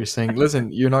 I get what you're saying.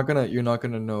 Listen, you're not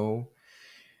gonna know,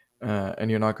 and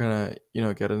you're not gonna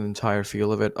get an entire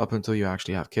feel of it up until you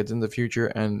actually have kids in the future,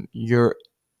 and you're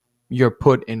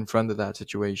put in front of that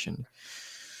situation.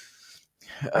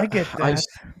 Uh, I get I that. s-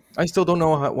 I still don't know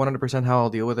 100% how I'll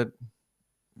deal with it.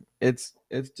 It's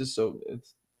just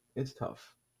it's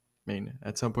tough. I mean,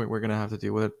 at some point we're gonna have to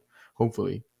deal with it.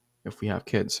 Hopefully, if we have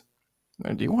kids.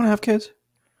 Do you want to have kids?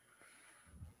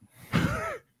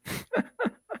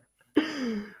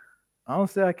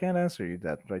 Honestly, I can't answer you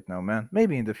that right now, man.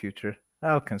 Maybe in the future.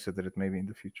 I'll consider it maybe in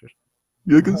the future.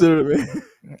 You consider it, man.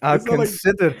 I'll It's not like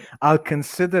consider I'll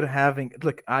consider having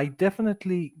look, I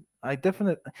definitely I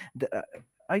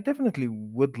definitely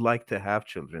would like to have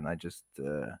children. I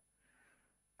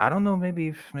don't know.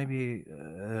 Maybe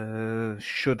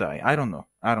should I? I don't know.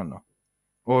 I don't know.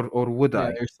 Or would yeah,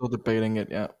 I? you're still debating it.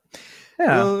 Yeah.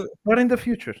 Yeah, Well, but in the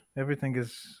future, everything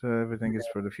is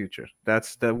for the future.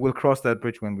 That's that. We'll cross that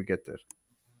bridge when we get there.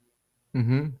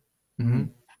 mm-hmm. Hmm. Mm-hmm.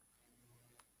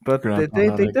 But Grandpa they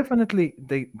Nareg. definitely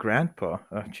they grandpa.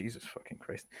 Oh, Jesus fucking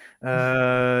Christ.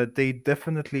 They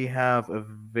definitely have a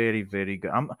very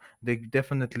good. They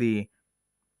definitely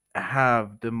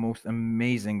have the most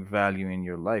amazing value in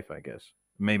your life. I guess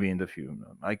maybe in the future.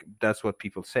 Like that's what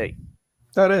people say.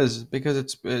 That is because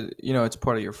it's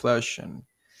part of your flesh and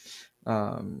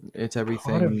it's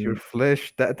Part of your everything.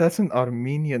 flesh. That's an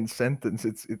Armenian sentence.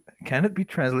 Can it be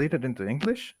translated into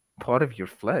English? Part of your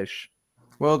flesh.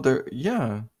 Well,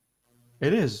 yeah,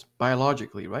 it is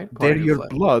biologically right, part They're of your your flesh.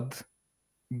 blood.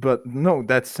 But no,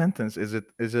 that sentence is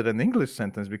it an English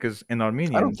sentence? Because in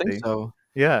I don't Armenian think they so.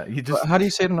 yeah, you But just how do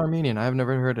you say it in Armenian? I've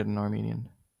never heard it in Armenian.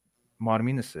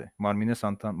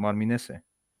 marminese.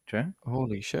 Che?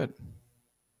 Holy shit.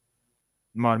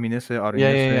 Marminese,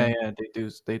 Yeah, yeah, arinese. yeah, yeah.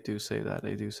 They do say that.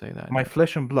 They do say that. My Yeah.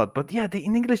 flesh and blood. But yeah,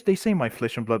 in English they say my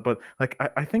flesh and blood, but like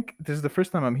I think this is the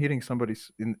first time I'm hearing somebody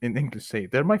in English say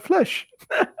they're my flesh.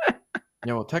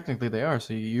 Yeah. Well, technically they are.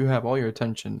 So you have all your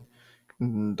attention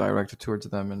directed towards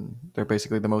them, and they're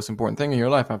basically the most important thing in your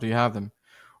life after you have them.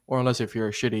 Or unless if you're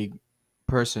a shitty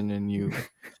person and you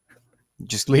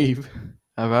just leave.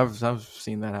 I've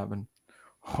seen that happen.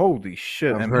 Holy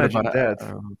shit, I've heard about imagine it. that.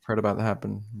 I've heard about that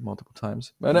happen multiple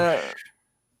times. But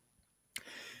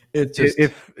it's just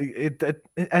If it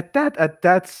at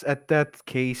that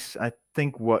case, I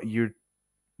think what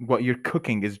you're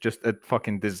cooking is just a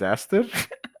fucking disaster.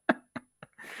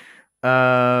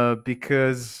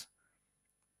 Because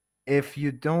if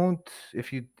you don't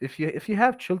if you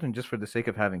have children just for the sake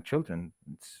of having children,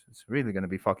 it's really going to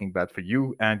be fucking bad for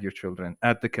you and your children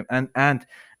at the and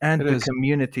it the is.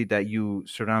 community that you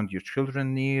surround your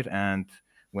children near, and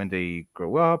when they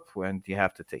grow up, when you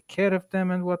have to take care of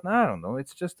them and whatnot. I don't know,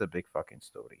 it's just a big fucking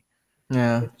story.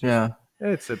 Yeah, It's just yeah.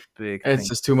 it's a big It's thing.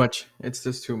 just too much. It's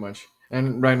just too much.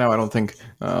 And right now, I don't think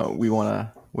we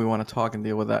wanna talk and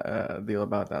deal with that deal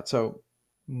about that. So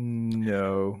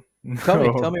No. tell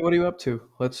No. me, what are you up to?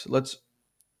 Let's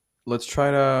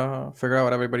try to figure out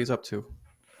what everybody's up to.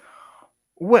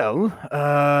 Well,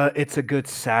 it's a good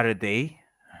Saturday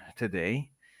today.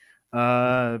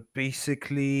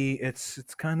 Basically, it's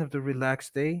kind of the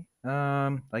relaxed day.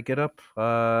 I get up.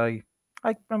 I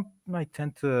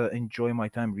tend to enjoy my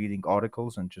time reading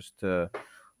articles and just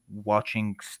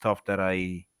watching stuff that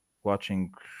I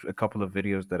watching a couple of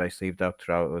videos that I saved up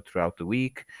throughout the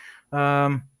week,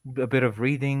 um, a bit of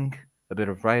reading, a bit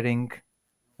of writing,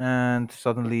 and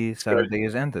suddenly It's good. Saturday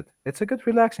is ended. It's a good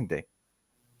relaxing day.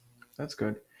 That's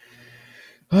good.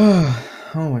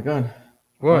 Oh my god, mine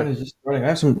What? is just starting. I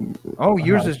have some Oh,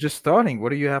 yours house. is just starting. What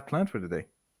do you have planned for today?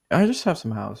 I just have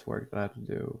some housework that I have to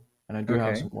do, and I do have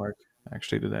Okay. some work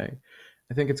actually today.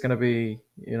 I think it's gonna be,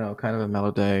 kind of a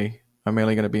mellow day. I'm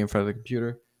mainly gonna be in front of the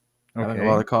computer, having a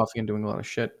lot Okay. of coffee and doing a lot of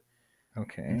shit.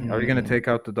 Okay. Are you gonna Mm, take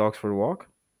out the dogs for a walk?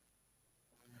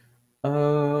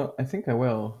 I think I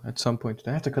will at some point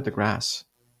today. I have to cut the grass.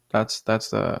 That's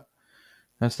the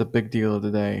big deal of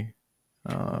the day.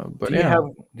 But Do you have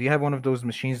yeah, do you have one of those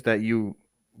machines that you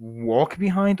walk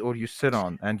behind or you sit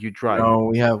on and you drive? no,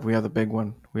 we have the big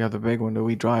one. We have the big one that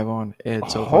we drive on.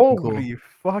 It's so fucking cool. Holy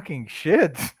fucking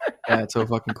shit. Yeah, it's so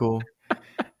fucking cool.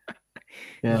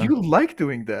 Yeah. You like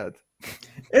doing that.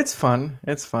 It's fun.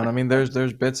 It's fun. I mean, there's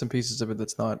bits and pieces of it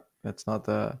that's not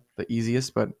the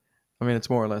easiest, but I mean, it's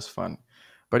more or less fun.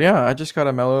 But yeah, I just got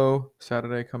a mellow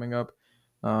Saturday coming up.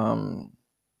 Um,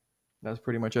 that's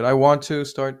pretty much it. I want to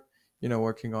start,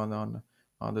 working on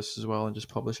this as well and just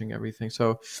publishing everything.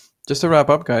 So, just to wrap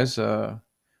up, guys, we're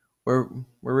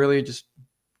we're really just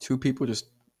two people just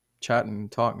chatting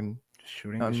and talking, Just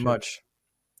shooting the not shit. much.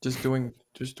 Just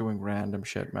doing random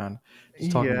shit, man.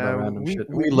 Just talking about Yeah, random we shit.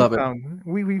 we We we love it. found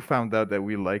we found out that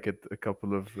we like it a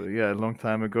couple of a long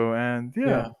time ago, and yeah,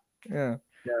 Yeah, yeah.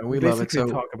 yeah, We we love it.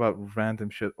 basically So talk about random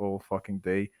shit all fucking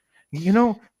day.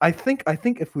 I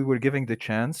think if we were giving the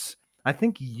chance, I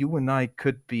think you and I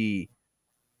could be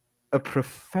a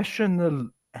professional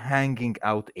hanging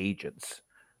out agents.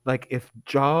 Like if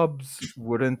jobs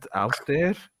weren't out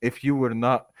there, if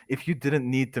you didn't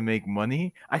need to make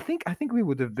money, I think we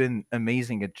would have been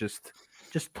amazing at just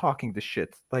talking the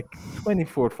shit like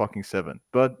 24 fucking 7.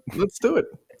 But let's do it.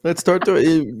 Let's start to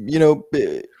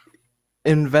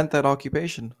invent that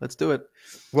occupation. Let's do it.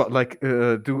 what, like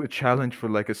do a challenge for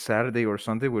like a Saturday or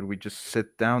Sunday where we just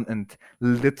sit down and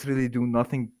literally do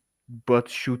nothing but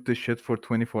shoot the shit for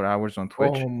 24 hours on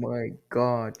Twitch? Oh my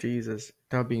god, Jesus,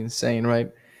 that'd be insane, right?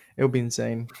 It would be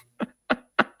insane.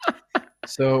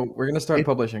 So we're gonna start It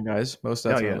publishing, guys. Most Oh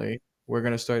yeah. definitely, we're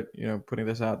gonna start, putting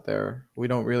this out there. We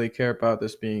don't really care about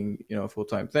this being, a full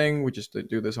time thing. We just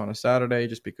do this on a Saturday,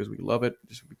 just because we love it,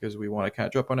 just because we want to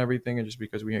catch up on everything, and just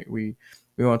because we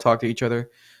want to talk to each other.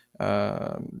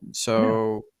 Yeah.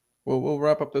 So we'll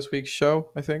wrap up this week's show,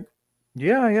 I think,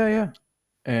 Yeah, yeah, yeah.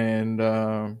 and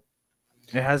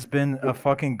It has been a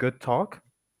fucking good talk.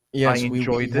 I yes, we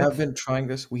enjoyed have it. been trying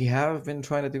this. We have been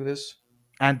trying to do this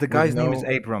And the with guy's name is no.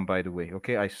 Abram, by the way.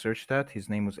 Okay, I searched that. His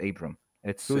name was Abram.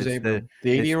 It's Who's it's the Abram?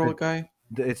 The 80 it's year the old guy?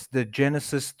 it's the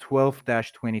Genesis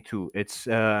 12-22. It's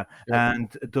Yep. and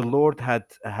the Lord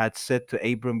had said to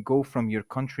Abram, "Go from your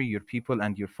country, your people,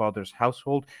 and your father's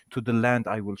household to the land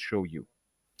I will show you."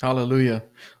 Hallelujah.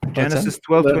 Let's end. Genesis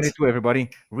twelve Let's twenty two. Everybody,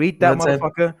 read that let's end.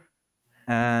 motherfucker.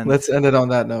 And Let's end it on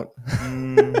that note.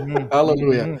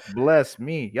 Hallelujah. bless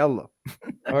me, yalla.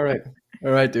 All right.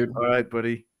 All right, dude. All right,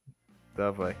 buddy.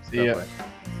 Bye bye. See Bye ya. bye.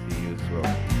 See you as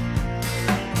well.